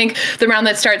soon. I think the round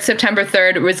that starts September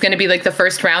 3rd was going to be like the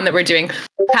first round that we're doing.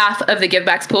 Half of the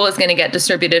Givebacks pool is going to get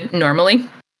distributed normally.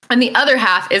 And the other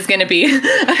half is going to be,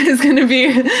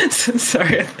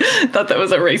 sorry, I thought that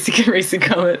was a racy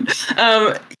comment.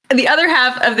 The other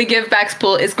half of the Givebacks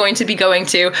pool is going to be going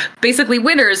to basically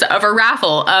winners of a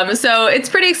raffle. So it's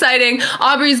pretty exciting.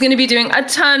 Aubrey's going to be doing a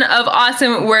ton of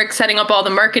awesome work setting up all the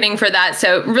marketing for that.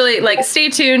 So really, stay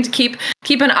tuned. Keep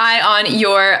an eye on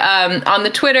your on the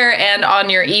Twitter and on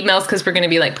your emails, because we're going to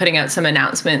be putting out some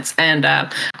announcements. And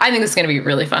I think it's going to be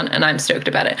really fun, and I'm stoked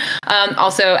about it.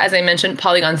 Also, as I mentioned,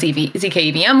 Polygon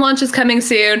ZK EVM launch is coming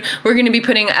soon. We're going to be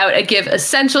putting out a Give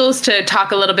Essentials to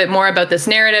talk a little bit more about this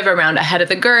narrative around ahead of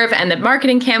the curve and the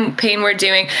marketing campaign we're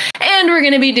doing. And we're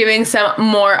going to be doing some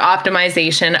more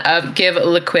optimization of Give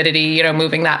liquidity,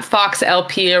 moving that Fox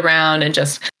LP around and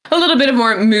just a little bit of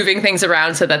more moving things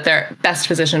around so that they're best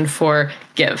positioned for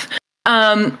Give.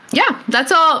 Yeah,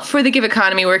 that's all for the Give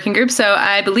Economy Working Group. So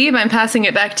I believe I'm passing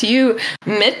it back to you,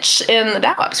 Mitch, in the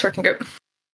DAO Ops Working Group.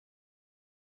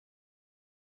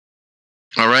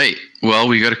 All right. Well,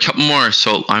 we got a couple more,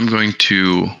 so I'm going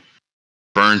to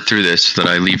burn through this so that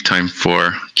I leave time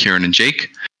for Kieran and Jake.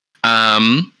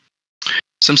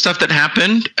 Some stuff that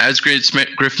happened, as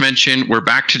Griff mentioned, we're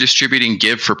back to distributing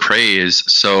Give for Praise.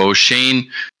 So Shane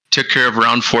took care of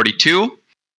round 42,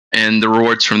 and the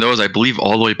rewards from those, I believe,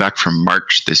 all the way back from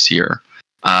March this year.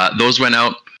 Those went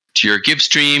out to your Give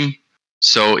stream.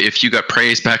 So if you got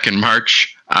praise back in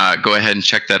March, go ahead and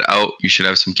check that out. You should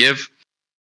have some Give.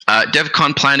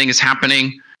 DevCon planning is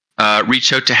happening.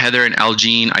 Reach out to Heather and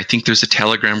Algene. I think there's a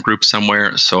Telegram group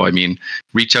somewhere. So,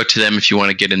 reach out to them if you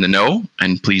want to get in the know,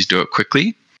 and please do it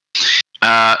quickly.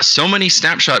 So many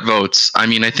snapshot votes.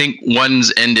 I think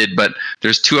one's ended, but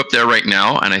there's two up there right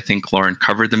now, and I think Lauren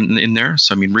covered them in there.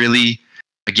 So, really,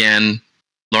 again,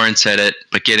 Lauren said it,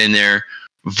 but get in there,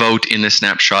 vote in the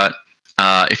snapshot.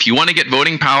 If you want to get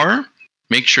voting power,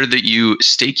 make sure that you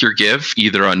stake your Give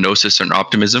either on Gnosis or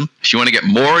Optimism. If you want to get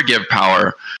more Give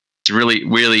power, it's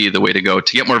really the way to go.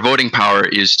 To get more voting power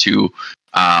is to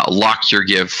lock your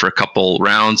Give for a couple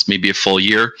rounds, maybe a full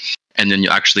year, and then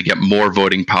you'll actually get more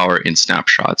voting power in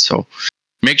Snapshot. So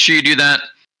make sure you do that.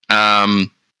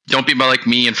 Don't be like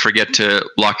me and forget to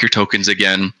lock your tokens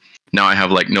again. Now I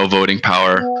have no voting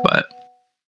power, but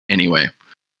anyway,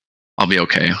 I'll be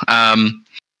okay.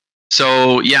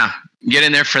 So yeah, get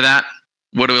in there for that.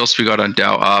 What else we got on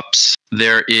DAO Ops?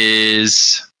 There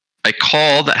is a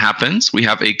call that happens. We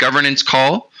have a governance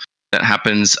call that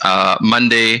happens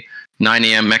Monday, 9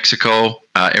 a.m. Mexico,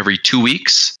 every 2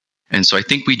 weeks. And so I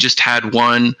think we just had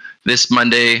one this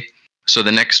Monday. So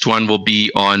the next one will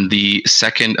be on the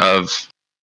 2nd of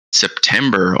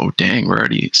September. Oh, dang, we're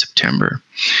already September.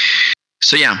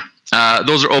 So yeah,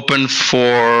 those are open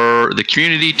for the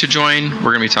community to join.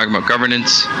 We're going to be talking about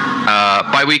governance.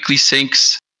 Bi-weekly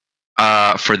syncs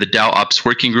for the DAO Ops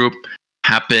Working Group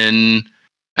happen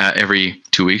every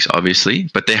 2 weeks, obviously,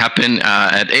 but they happen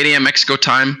at 8 a.m. Mexico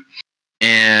time.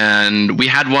 And we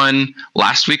had one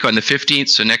last week on the 15th,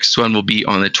 so next one will be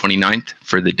on the 29th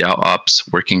for the DAO Ops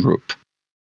Working Group.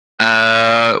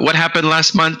 What happened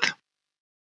last month?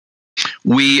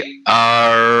 We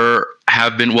Heather,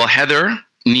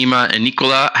 Nima, and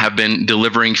Nicola have been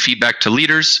delivering feedback to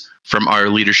leaders from our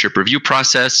leadership review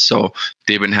process. So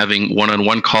they've been having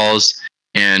one-on-one calls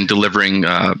and delivering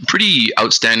pretty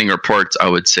outstanding reports, I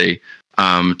would say,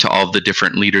 to all of the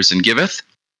different leaders in Giveth.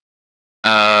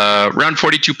 Round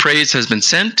 42 praise has been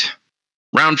sent.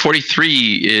 Round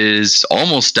 43 is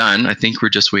almost done. I think we're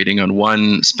just waiting on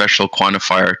one special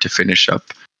quantifier to finish up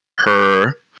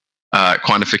her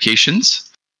quantifications.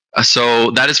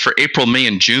 So that is for April, May,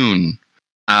 and June.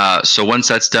 So once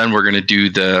that's done, we're going to do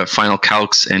the final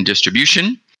calcs and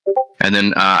distribution. And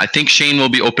then I think Shane will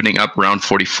be opening up round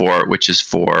 44, which is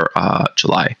for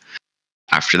July.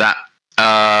 After that,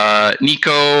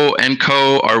 Nico and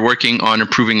co are working on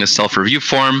improving the self-review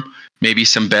form, maybe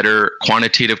some better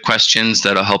quantitative questions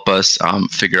that'll help us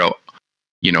figure out,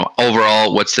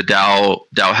 overall what's the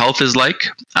DAO health is like.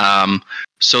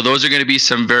 So those are going to be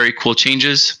some very cool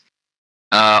changes.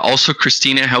 Also,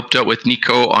 Christina helped out with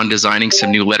Nico on designing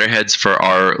some new letterheads for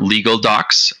our legal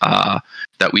docs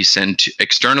that we send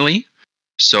externally.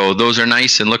 So those are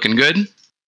nice and looking good.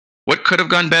 What could have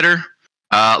gone better?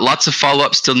 Lots of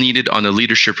follow-up still needed on the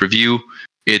leadership review.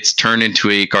 It's turned into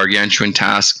a gargantuan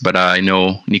task, but I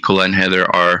know Nicola and Heather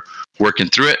are working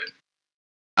through it.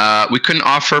 We couldn't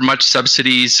offer much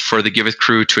subsidies for the Giveth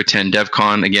crew to attend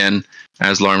DevCon. Again,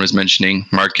 as Lauren was mentioning,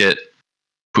 market,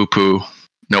 poo-poo,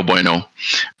 no bueno.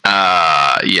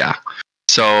 Yeah.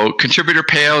 So contributor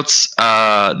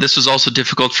payouts, this was also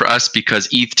difficult for us because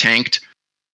ETH tanked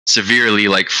severely,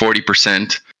 like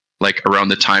 40%, like around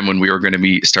the time when we were going to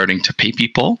be starting to pay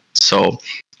people. So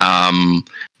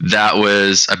that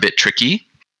was a bit tricky.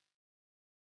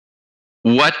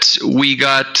 What we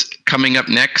got coming up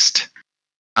next?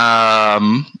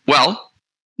 Well,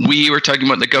 we were talking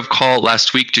about the Gov call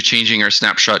last week to changing our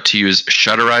snapshot to use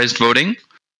shutterized voting.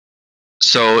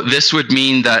 So this would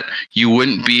mean that you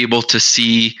wouldn't be able to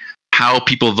see how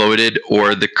people voted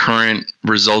or the current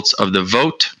results of the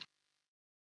vote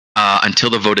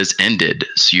until the vote is ended.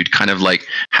 So you'd kind of like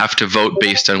have to vote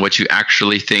based on what you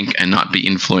actually think and not be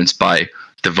influenced by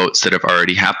the votes that have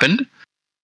already happened.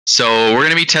 So we're going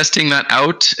to be testing that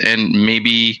out and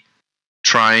maybe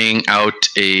trying out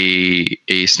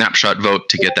a snapshot vote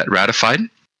to get that ratified.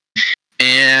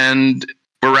 And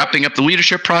we're wrapping up the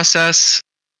leadership process,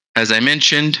 as I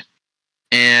mentioned,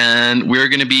 and we're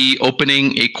going to be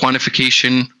opening a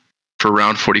quantification for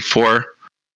round 44.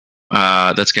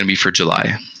 That's going to be for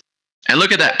July. And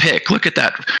look at that pick. Look at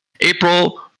that.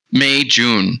 April, May,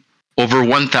 June, over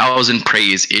 1,000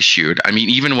 praise issued. I mean,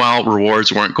 even while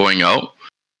rewards weren't going out,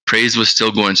 praise was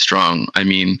still going strong. I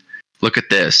mean, look at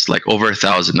this, like over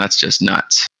 1,000. That's just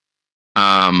nuts.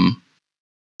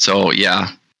 So yeah,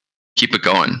 keep it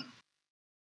going.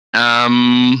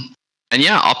 And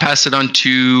yeah, I'll pass it on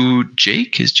to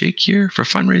Jake. Is Jake here for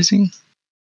fundraising?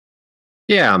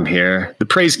 Yeah, I'm here. The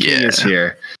Praise King is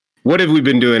here. What have we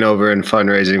been doing over in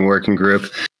fundraising working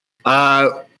group?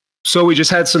 So we just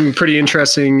had some pretty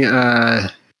interesting,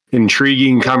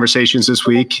 intriguing conversations this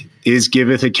week. Is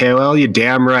Giveth a KOL? You're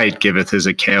damn right, Giveth is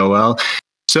a KOL.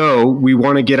 So we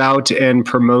want to get out and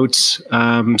promote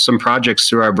some projects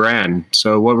through our brand.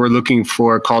 So what we're looking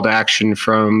for, call to action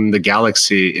from the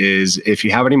Galaxy, is if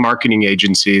you have any marketing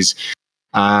agencies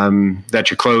that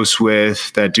you're close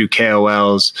with that do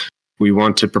KOLs, we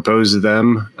want to propose to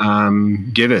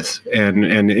them Giveth. And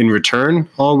in return,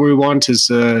 all we want is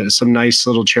some nice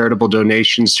little charitable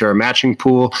donations to our matching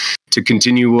pool to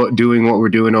continue doing what we're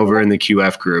doing over in the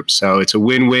QF group. So it's a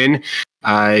win-win.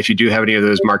 If you do have any of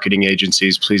those marketing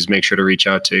agencies, please make sure to reach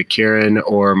out to Kieran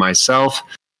or myself.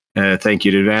 Thank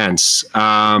you in advance.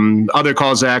 Other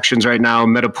calls to actions right now,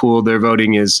 Metapool, their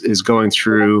voting is going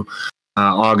through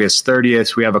August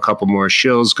 30th. We have a couple more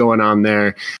shills going on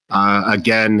there.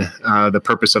 Again, the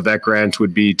purpose of that grant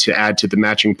would be to add to the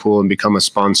matching pool and become a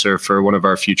sponsor for one of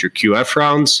our future QF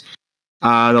rounds.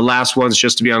 The last one's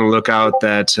just to be on the lookout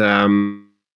that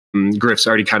Griff's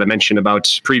already kind of mentioned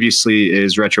about previously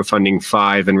is Retrofunding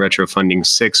 5 and Retrofunding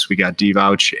 6. We got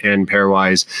DVouch and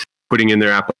Pairwise putting in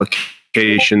their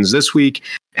applications this week,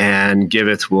 and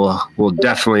Giveth will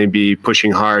definitely be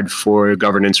pushing hard for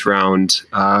governance round,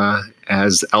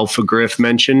 as Alpha Griff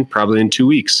mentioned, probably in 2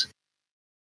 weeks.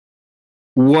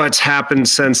 What's happened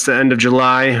since the end of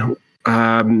July?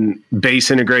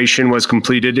 Base integration was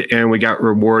completed and we got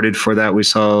rewarded for that. We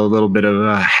saw a little bit of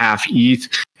a half ETH.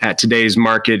 At today's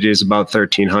market is about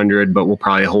 1,300, but we'll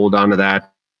probably hold on to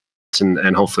that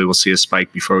and hopefully we'll see a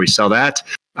spike before we sell that.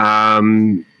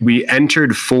 We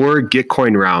entered 4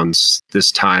 Gitcoin rounds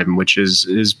this time, which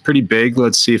is pretty big.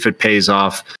 Let's see if it pays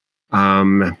off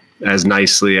as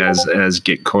nicely as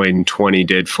Gitcoin 20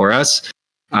 did for us.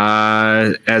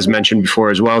 As mentioned before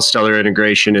as well, Stellar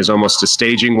integration is almost a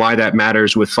staging. Why that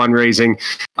matters with fundraising,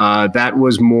 that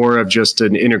was more of just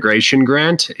an integration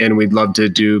grant, and we'd love to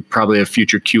do probably a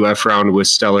future QF round with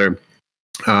Stellar.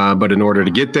 But in order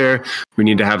to get there, we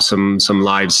need to have some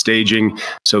live staging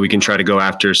so we can try to go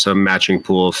after some matching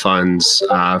pool of funds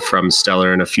from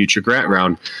Stellar in a future grant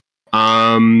round.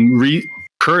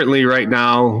 Currently, right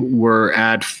now, we're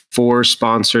at 4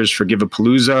 sponsors for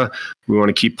Giveapalooza. We want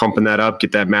to keep pumping that up,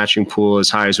 get that matching pool as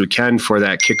high as we can for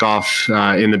that kickoff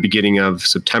in the beginning of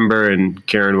September, and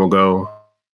Karen will go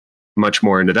much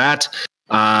more into that.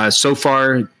 So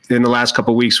far, in the last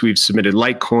couple of weeks, we've submitted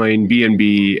Litecoin,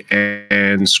 BNB,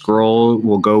 and Scroll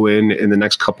will go in the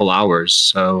next couple hours.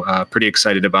 So pretty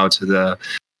excited about the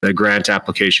grant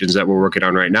applications that we're working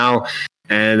on right now.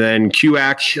 And then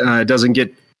QAC doesn't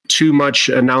get too much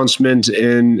announcement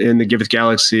in the Giveth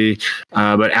Galaxy,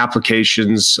 but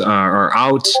applications are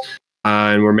out.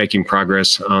 and we're making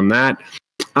progress on that.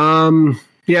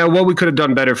 Yeah, what we could have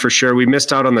done better for sure. We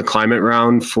missed out on the climate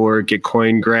round for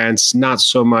Gitcoin grants. Not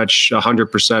so much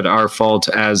 100% our fault,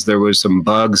 as there was some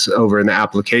bugs over in the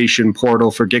application portal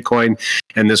for Gitcoin.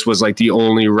 And this was like the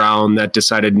only round that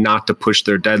decided not to push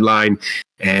their deadline.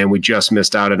 And we just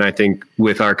missed out. And I think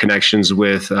with our connections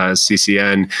with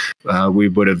CCN, we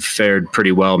would have fared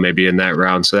pretty well maybe in that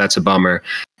round. So that's a bummer.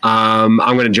 I'm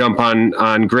going to jump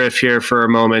on Griff here for a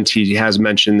moment. He has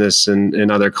mentioned this in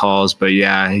other calls, but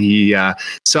yeah, he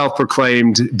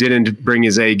self-proclaimed didn't bring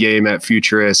his A game at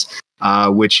Futurist,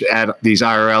 which at these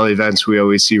IRL events, we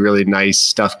always see really nice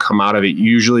stuff come out of it,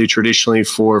 usually traditionally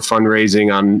for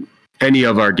fundraising on any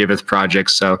of our Giveth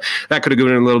projects. So that could have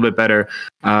gone a little bit better.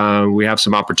 We have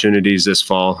some opportunities this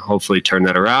fall, hopefully turn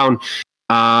that around.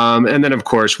 And then, of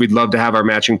course, we'd love to have our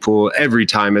matching pool every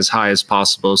time as high as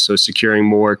possible. So securing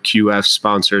more QF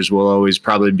sponsors will always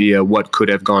probably be a what could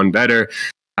have gone better,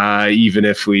 even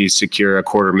if we secure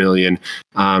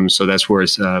 $250,000. So that's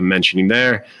worth mentioning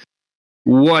there.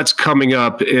 What's coming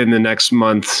up in the next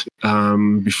month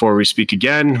before we speak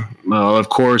again? Well, of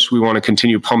course, we want to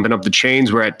continue pumping up the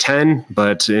chains. We're at 10,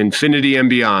 but infinity and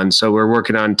beyond. So we're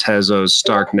working on Tezos,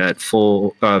 Starknet,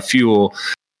 Fuel,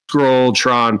 Scroll,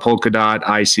 Tron, Polkadot,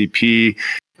 ICP,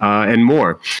 and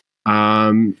more.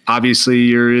 Obviously,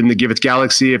 you're in the Giveth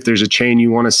galaxy. If there's a chain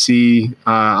you want to see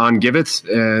on Giveth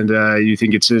and you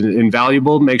think it's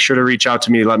invaluable, make sure to reach out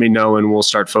to me. Let me know, and we'll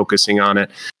start focusing on it.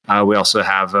 We also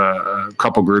have a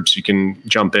couple groups you can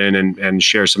jump in and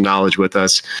share some knowledge with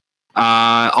us.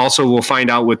 Also, we'll find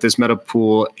out with this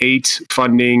Metapool 8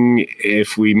 funding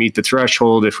if we meet the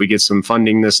threshold, if we get some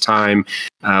funding this time.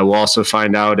 We'll also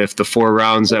find out if the 4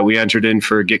 rounds that we entered in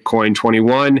for Gitcoin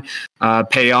 21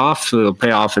 pay off. It'll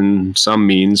pay off in some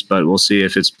means, but we'll see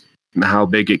if it's how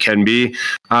big it can be.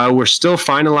 We're still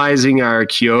finalizing our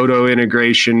Kyoto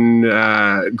integration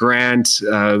grant.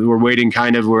 We're waiting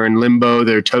we're in limbo.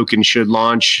 Their token should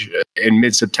launch in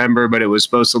mid-September, but it was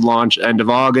supposed to launch end of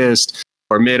August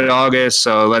or mid-August.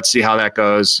 So let's see how that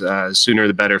goes. Sooner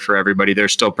the better for everybody. They're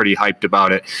still pretty hyped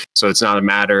about it. So it's not a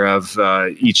matter of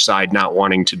each side not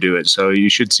wanting to do it. So you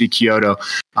should see Kyoto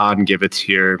on Giveth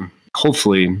here,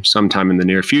 hopefully sometime in the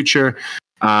near future.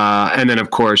 And then,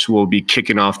 of course, we'll be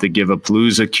kicking off the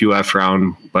Give-A-Palooza QF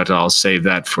round, but I'll save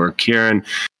that for Kieran.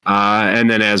 And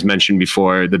then, as mentioned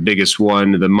before, the biggest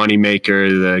one, the moneymaker,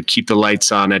 the keep the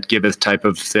lights on at Giveth type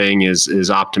of thing is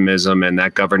optimism, and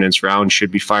that governance round should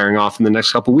be firing off in the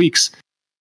next couple weeks.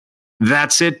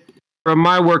 That's it from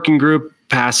my working group.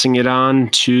 Passing it on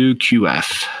to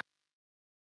QF.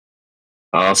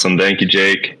 Awesome. Thank you,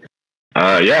 Jake.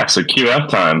 So QF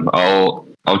time.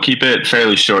 I'll keep it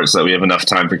fairly short so that we have enough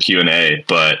time for Q&A,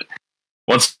 but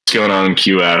what's going on in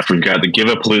QF? We've got the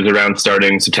Give-A-Palooza round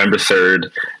starting September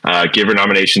 3rd. Giver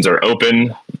nominations are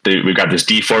open. We've got this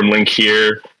D-form link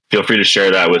here. Feel free to share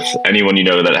that with anyone you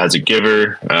know that has a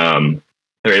giver.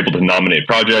 They're able to nominate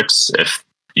projects. If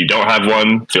you don't have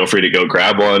one, feel free to go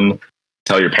grab one.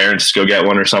 Tell your parents to go get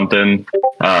one or something.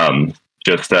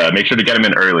 Just make sure to get them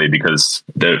in early because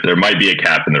there might be a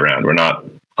cap in the round. We're not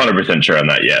 100% sure on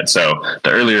that yet. So the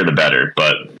earlier the better.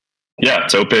 But yeah,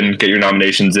 it's open. Get your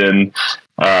nominations in.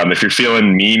 If you're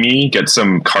feeling memey, get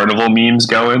some carnival memes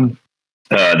going.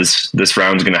 This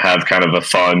round's going to have kind of a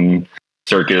fun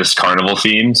circus carnival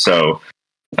theme. So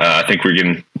I think we're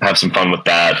going to have some fun with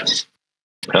that.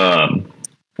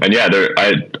 And yeah,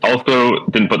 I also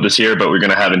didn't put this here, but we're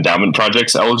going to have endowment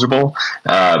projects eligible.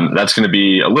 That's going to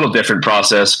be a little different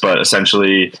process, but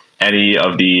essentially any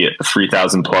of the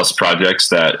 3,000 plus projects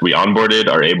that we onboarded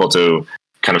are able to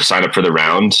kind of sign up for the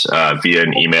round via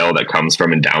an email that comes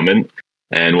from endowment.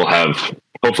 And we'll have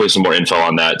hopefully some more info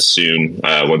on that soon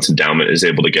once endowment is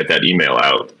able to get that email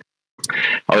out.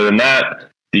 Other than that,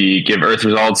 the Give Earth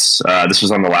results, this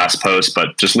was on the last post,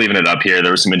 but just leaving it up here,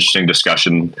 there was some interesting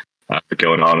discussion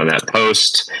going on in that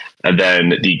post. And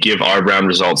then the Give Arb round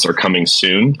results are coming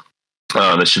soon.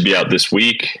 That should be out this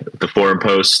week, the forum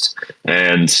post,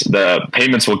 and the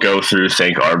payments will go through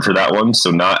Thank Arb for that one.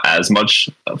 So not as much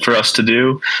for us to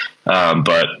do,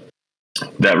 but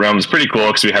that round was pretty cool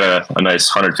because we had a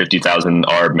nice 150,000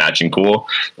 Arb matching pool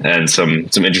and some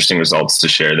interesting results to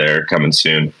share there coming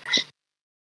soon.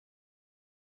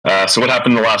 So what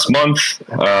happened in the last month?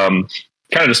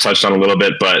 Kind of just touched on a little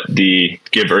bit, but the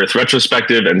Give Earth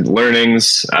retrospective and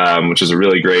learnings, which is a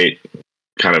really great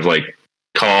kind of like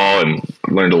call, and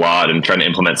learned a lot and trying to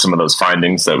implement some of those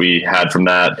findings that we had from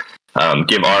that.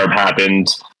 Give Arb happened.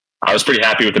 I was pretty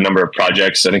happy with the number of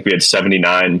projects. I think we had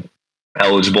 79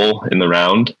 eligible in the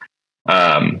round.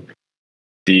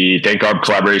 The Thank Arb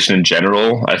collaboration in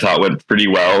general, I thought went pretty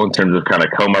well in terms of kind of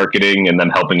co-marketing and then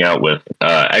helping out with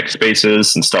X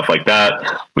spaces and stuff like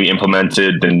that. We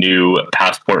implemented the new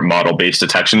passport model-based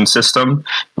detection system,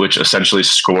 which essentially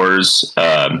scores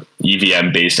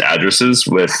EVM-based addresses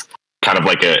with kind of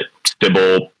like a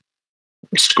Sybil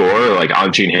score, or like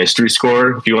on-chain history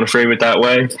score, if you want to frame it that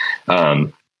way.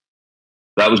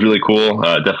 That was really cool.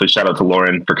 Definitely shout out to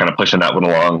Lauren for kind of pushing that one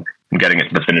along and getting it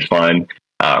to the finish line.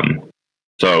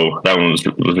 So that one was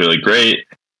really great.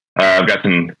 I've got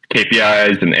some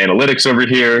KPIs and analytics over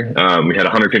here. We had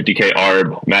 150K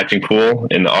ARB matching pool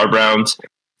in the ARB round,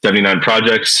 79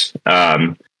 projects,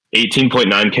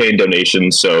 18.9K in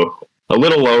donations. So a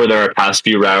little lower than our past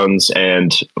few rounds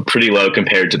and pretty low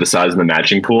compared to the size of the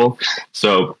matching pool.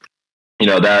 So, you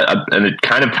know, that, and it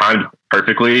kind of timed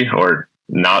perfectly or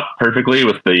not perfectly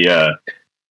with the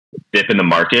dip in the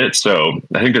market. So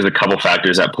I think there's a couple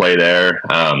factors at play there.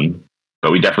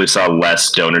 But we definitely saw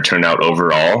less donor turnout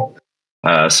overall.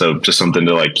 So just something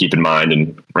to like keep in mind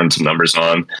and run some numbers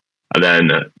on. And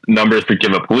then numbers for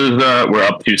Givapalooza, we're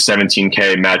up to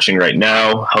 17K matching right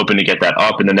now, hoping to get that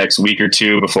up in the next week or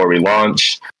two before we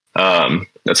launch.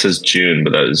 That says June,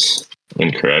 but that is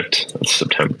incorrect. That's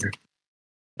September.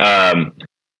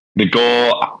 The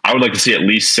goal, I would like to see at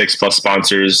least 6+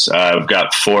 sponsors. We've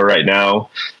got 4 right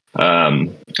now.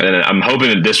 And I'm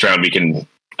hoping in this round we can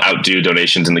outdo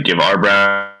donations in the Give Arb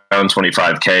round.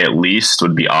 25K at least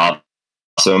would be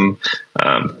awesome.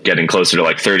 Getting closer to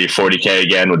like 30, 40K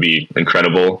again would be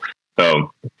incredible.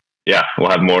 So yeah,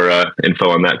 we'll have more info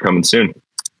on that coming soon.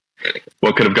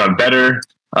 What could have gone better?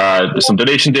 There's some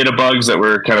donation data bugs that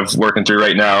we're kind of working through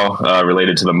right now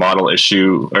related to the model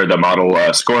issue or the model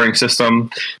scoring system.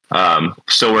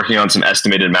 Still working on some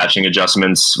estimated matching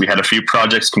adjustments. We had a few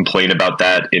projects complain about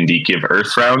that in the Give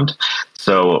Earth round.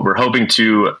 So we're hoping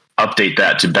to update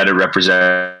that to better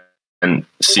represent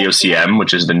COCM,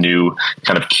 which is the new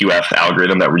kind of QF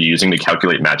algorithm that we're using to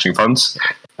calculate matching funds.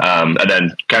 And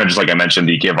then kind of just like I mentioned,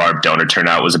 the Give Arb donor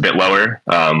turnout was a bit lower.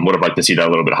 Would have liked to see that a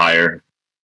little bit higher.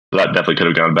 So that definitely could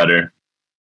have gone better.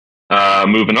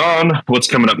 Moving on, what's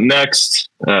coming up next?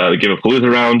 The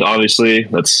Givapalooza round, obviously.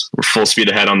 We're full speed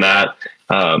ahead on that.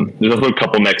 There's also a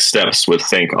couple next steps with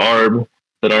Thank Arb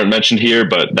that aren't mentioned here,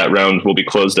 but that round will be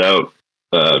closed out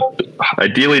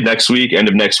ideally next week, end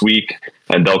of next week,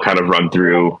 and they'll kind of run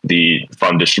through the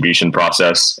fund distribution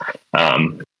process.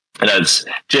 And as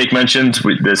Jake mentioned,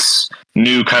 with this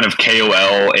new kind of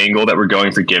KOL angle that we're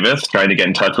going for Giveth, trying to get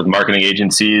in touch with marketing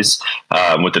agencies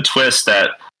with the twist that,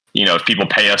 you know, if people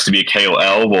pay us to be a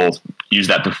KOL, we'll use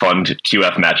that to fund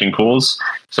QF matching pools.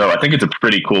 So I think it's a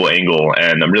pretty cool angle,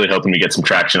 and I'm really hoping we get some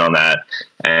traction on that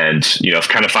and, you know,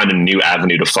 kind of find a new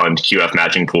avenue to fund QF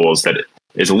matching pools that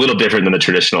is a little different than the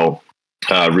traditional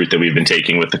route that we've been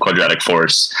taking with the quadratic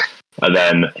force. And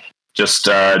then just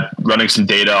running some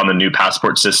data on the new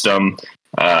passport system,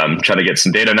 trying to get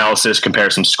some data analysis, compare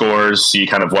some scores, see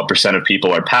kind of what % of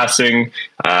people are passing.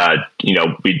 You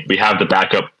know, we have the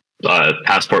backup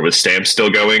passport with stamps still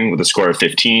going with a score of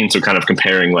 15. So kind of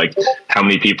comparing like how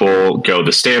many people go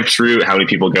the stamps route, how many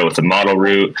people go with the model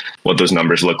route, what those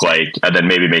numbers look like, and then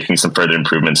maybe making some further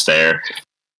improvements there.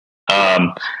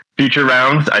 Future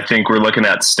rounds, I think we're looking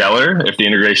at Stellar if the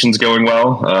integration's going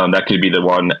well. That could be the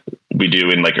one we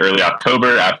do in like early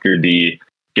October after the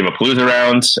Givapalooza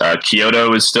round.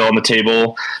 Kyoto is still on the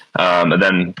table. And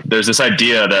then there's this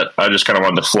idea that I just kind of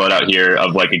wanted to float out here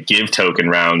of like a Give token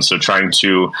round. So trying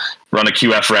to run a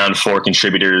QF round for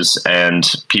contributors and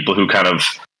people who kind of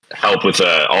help with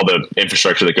all the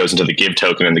infrastructure that goes into the Give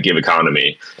token and the Give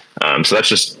economy. So that's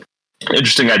just an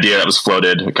interesting idea that was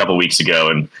floated a couple weeks ago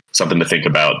and something to think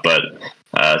about, but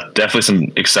definitely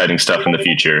some exciting stuff in the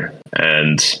future.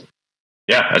 And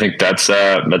yeah, I think that's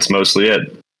mostly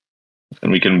it.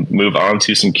 And we can move on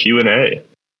to some Q&A.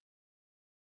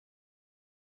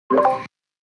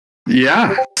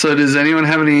 Yeah. So does anyone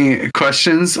have any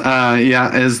questions?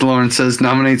 Yeah, as Lauren says,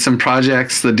 nominate some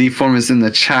projects. The D form is in the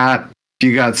chat.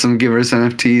 You got some givers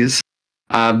NFTs.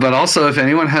 But also, if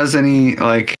anyone has any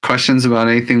like questions about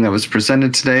anything that was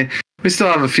presented today, we still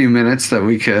have a few minutes that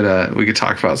we could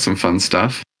talk about some fun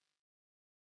stuff.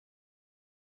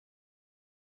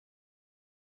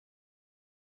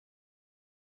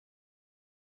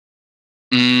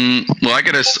 Well, I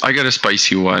got a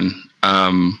spicy one.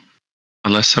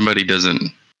 Unless somebody doesn't.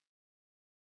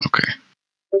 Okay,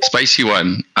 spicy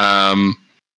one.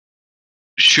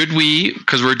 Should we?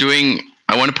 Because we're doing.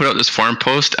 I want to put out this forum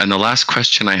post, and the last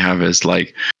question I have is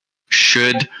like,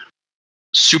 should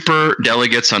super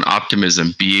delegates on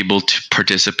Optimism be able to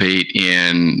participate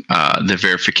in the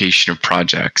verification of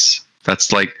projects?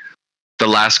 That's the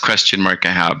last question mark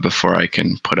I have before I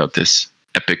can put out this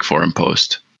epic forum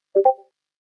post.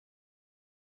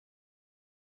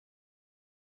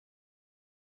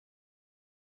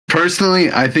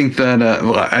 Personally, I think that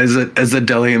as a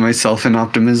delegate myself in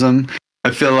optimism,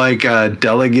 I feel like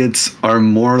delegates are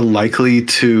more likely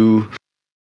to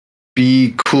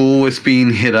be cool with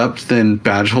being hit up than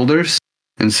badge holders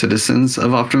and citizens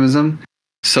of optimism.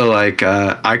 So like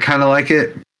I kind of like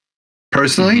it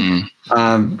personally.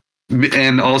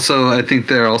 And also I think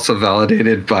they're also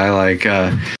validated by like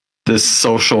this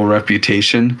social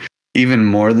reputation even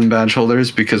more than badge holders,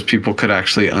 because people could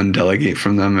actually undelegate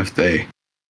from them if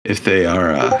they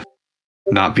are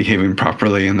not behaving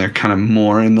properly and they're kind of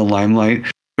more in the limelight.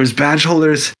 Whereas badge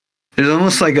holders, there's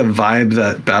almost like a vibe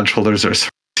that badge holders are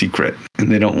secret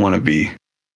and they don't want to be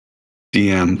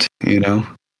DM'd, you know?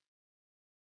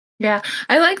 Yeah,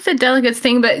 I like the delegates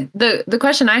thing, but the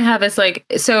question I have is like,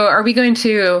 so are we're going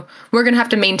to have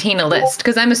to maintain a list?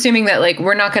 Because I'm assuming that like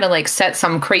we're not going to like set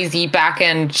some crazy back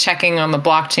end checking on the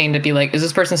blockchain to be like, is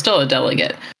this person still a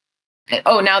delegate?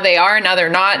 Oh, now they are, now they're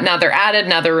not, now they're added,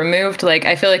 now they're removed. Like,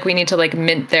 I feel like we need to like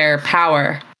mint their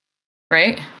power,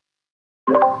 right?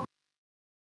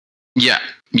 Yeah,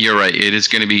 you're right. It is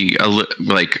going to be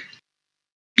like,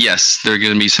 yes, there's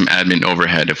going to be some admin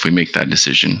overhead if we make that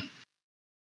decision.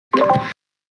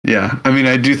 Yeah, I mean,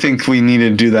 I do think we need to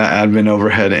do that admin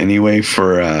overhead anyway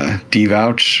for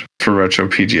devouch for retro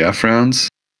PGF rounds.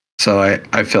 So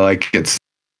I feel like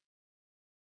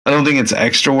I don't think it's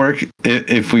extra work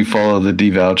if we follow the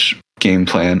devouch game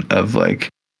plan of like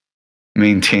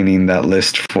maintaining that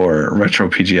list for retro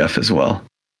PGF as well.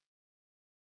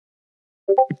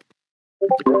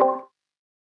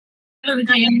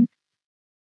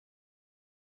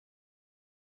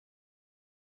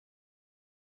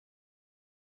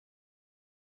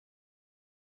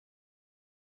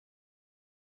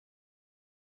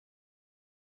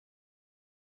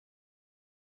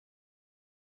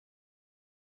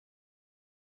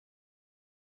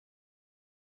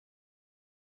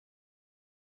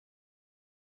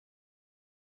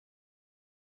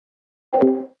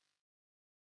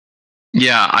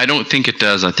 Yeah, I don't think it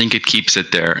does. I think it keeps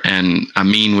it there. And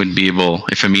Amin would be able,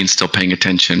 if Amin's still paying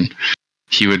attention,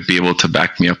 he would be able to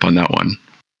back me up on that one.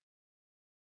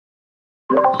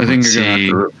 I think you're going to have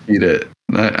to repeat it.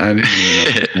 I didn't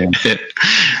even know.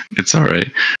 It's all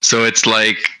right. So it's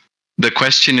like, the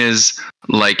question is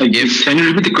like, if... Can you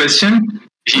repeat the question?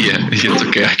 Yeah, it's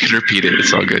okay. I can repeat it.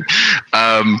 It's all good.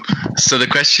 So the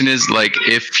question is like,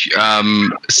 if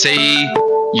say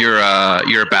you're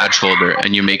a badge holder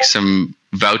and you make some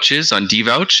vouches on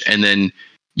devouch, and then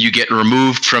you get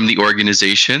removed from the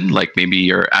organization, like maybe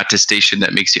your attestation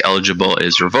that makes you eligible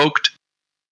is revoked.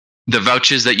 The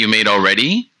vouches that you made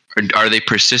already, are they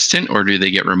persistent or do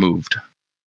they get removed?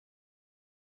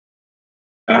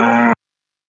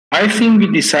 I think we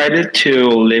decided to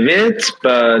leave it,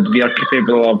 but we are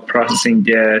capable of processing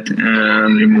that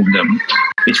and remove them.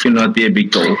 It will not be a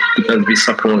big deal because we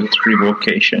support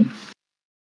revocation.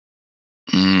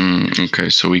 Okay,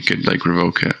 so we could like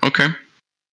revoke it. Okay,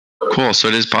 cool. So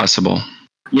it is possible.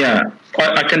 Yeah,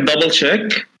 I can double check.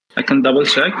 I can double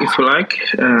check if you like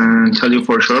and tell you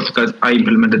for sure because I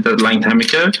implemented that a long time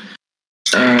ago.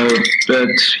 But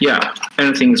yeah,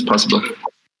 anything is possible.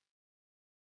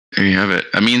 There you have it.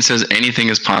 Amin says anything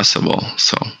is possible.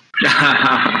 So.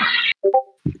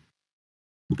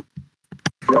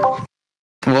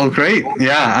 Well, great.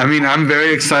 Yeah, I mean, I'm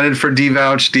very excited for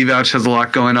devouch. Devouch has a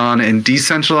lot going on, and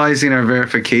decentralizing our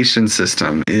verification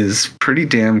system is pretty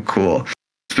damn cool.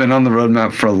 It's been on the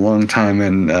roadmap for a long time,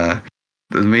 and the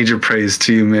major praise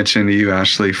to you, Mitch, and to you,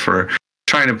 Ashley, for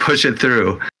trying to push it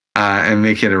through and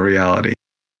make it a reality.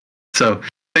 So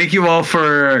thank you all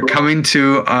for coming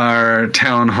to our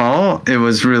town hall. It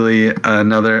was really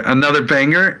another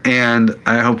banger, and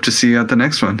I hope to see you at the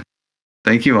next one.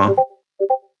 Thank you all.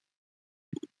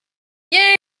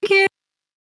 Yay! Thank you.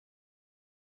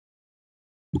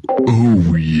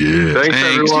 Oh yeah. Thanks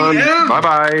everyone. GM.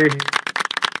 Bye-bye.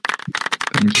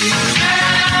 Thank you.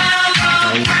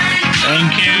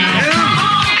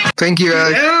 Thank you,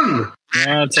 guys. GM.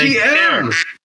 Yeah, take care.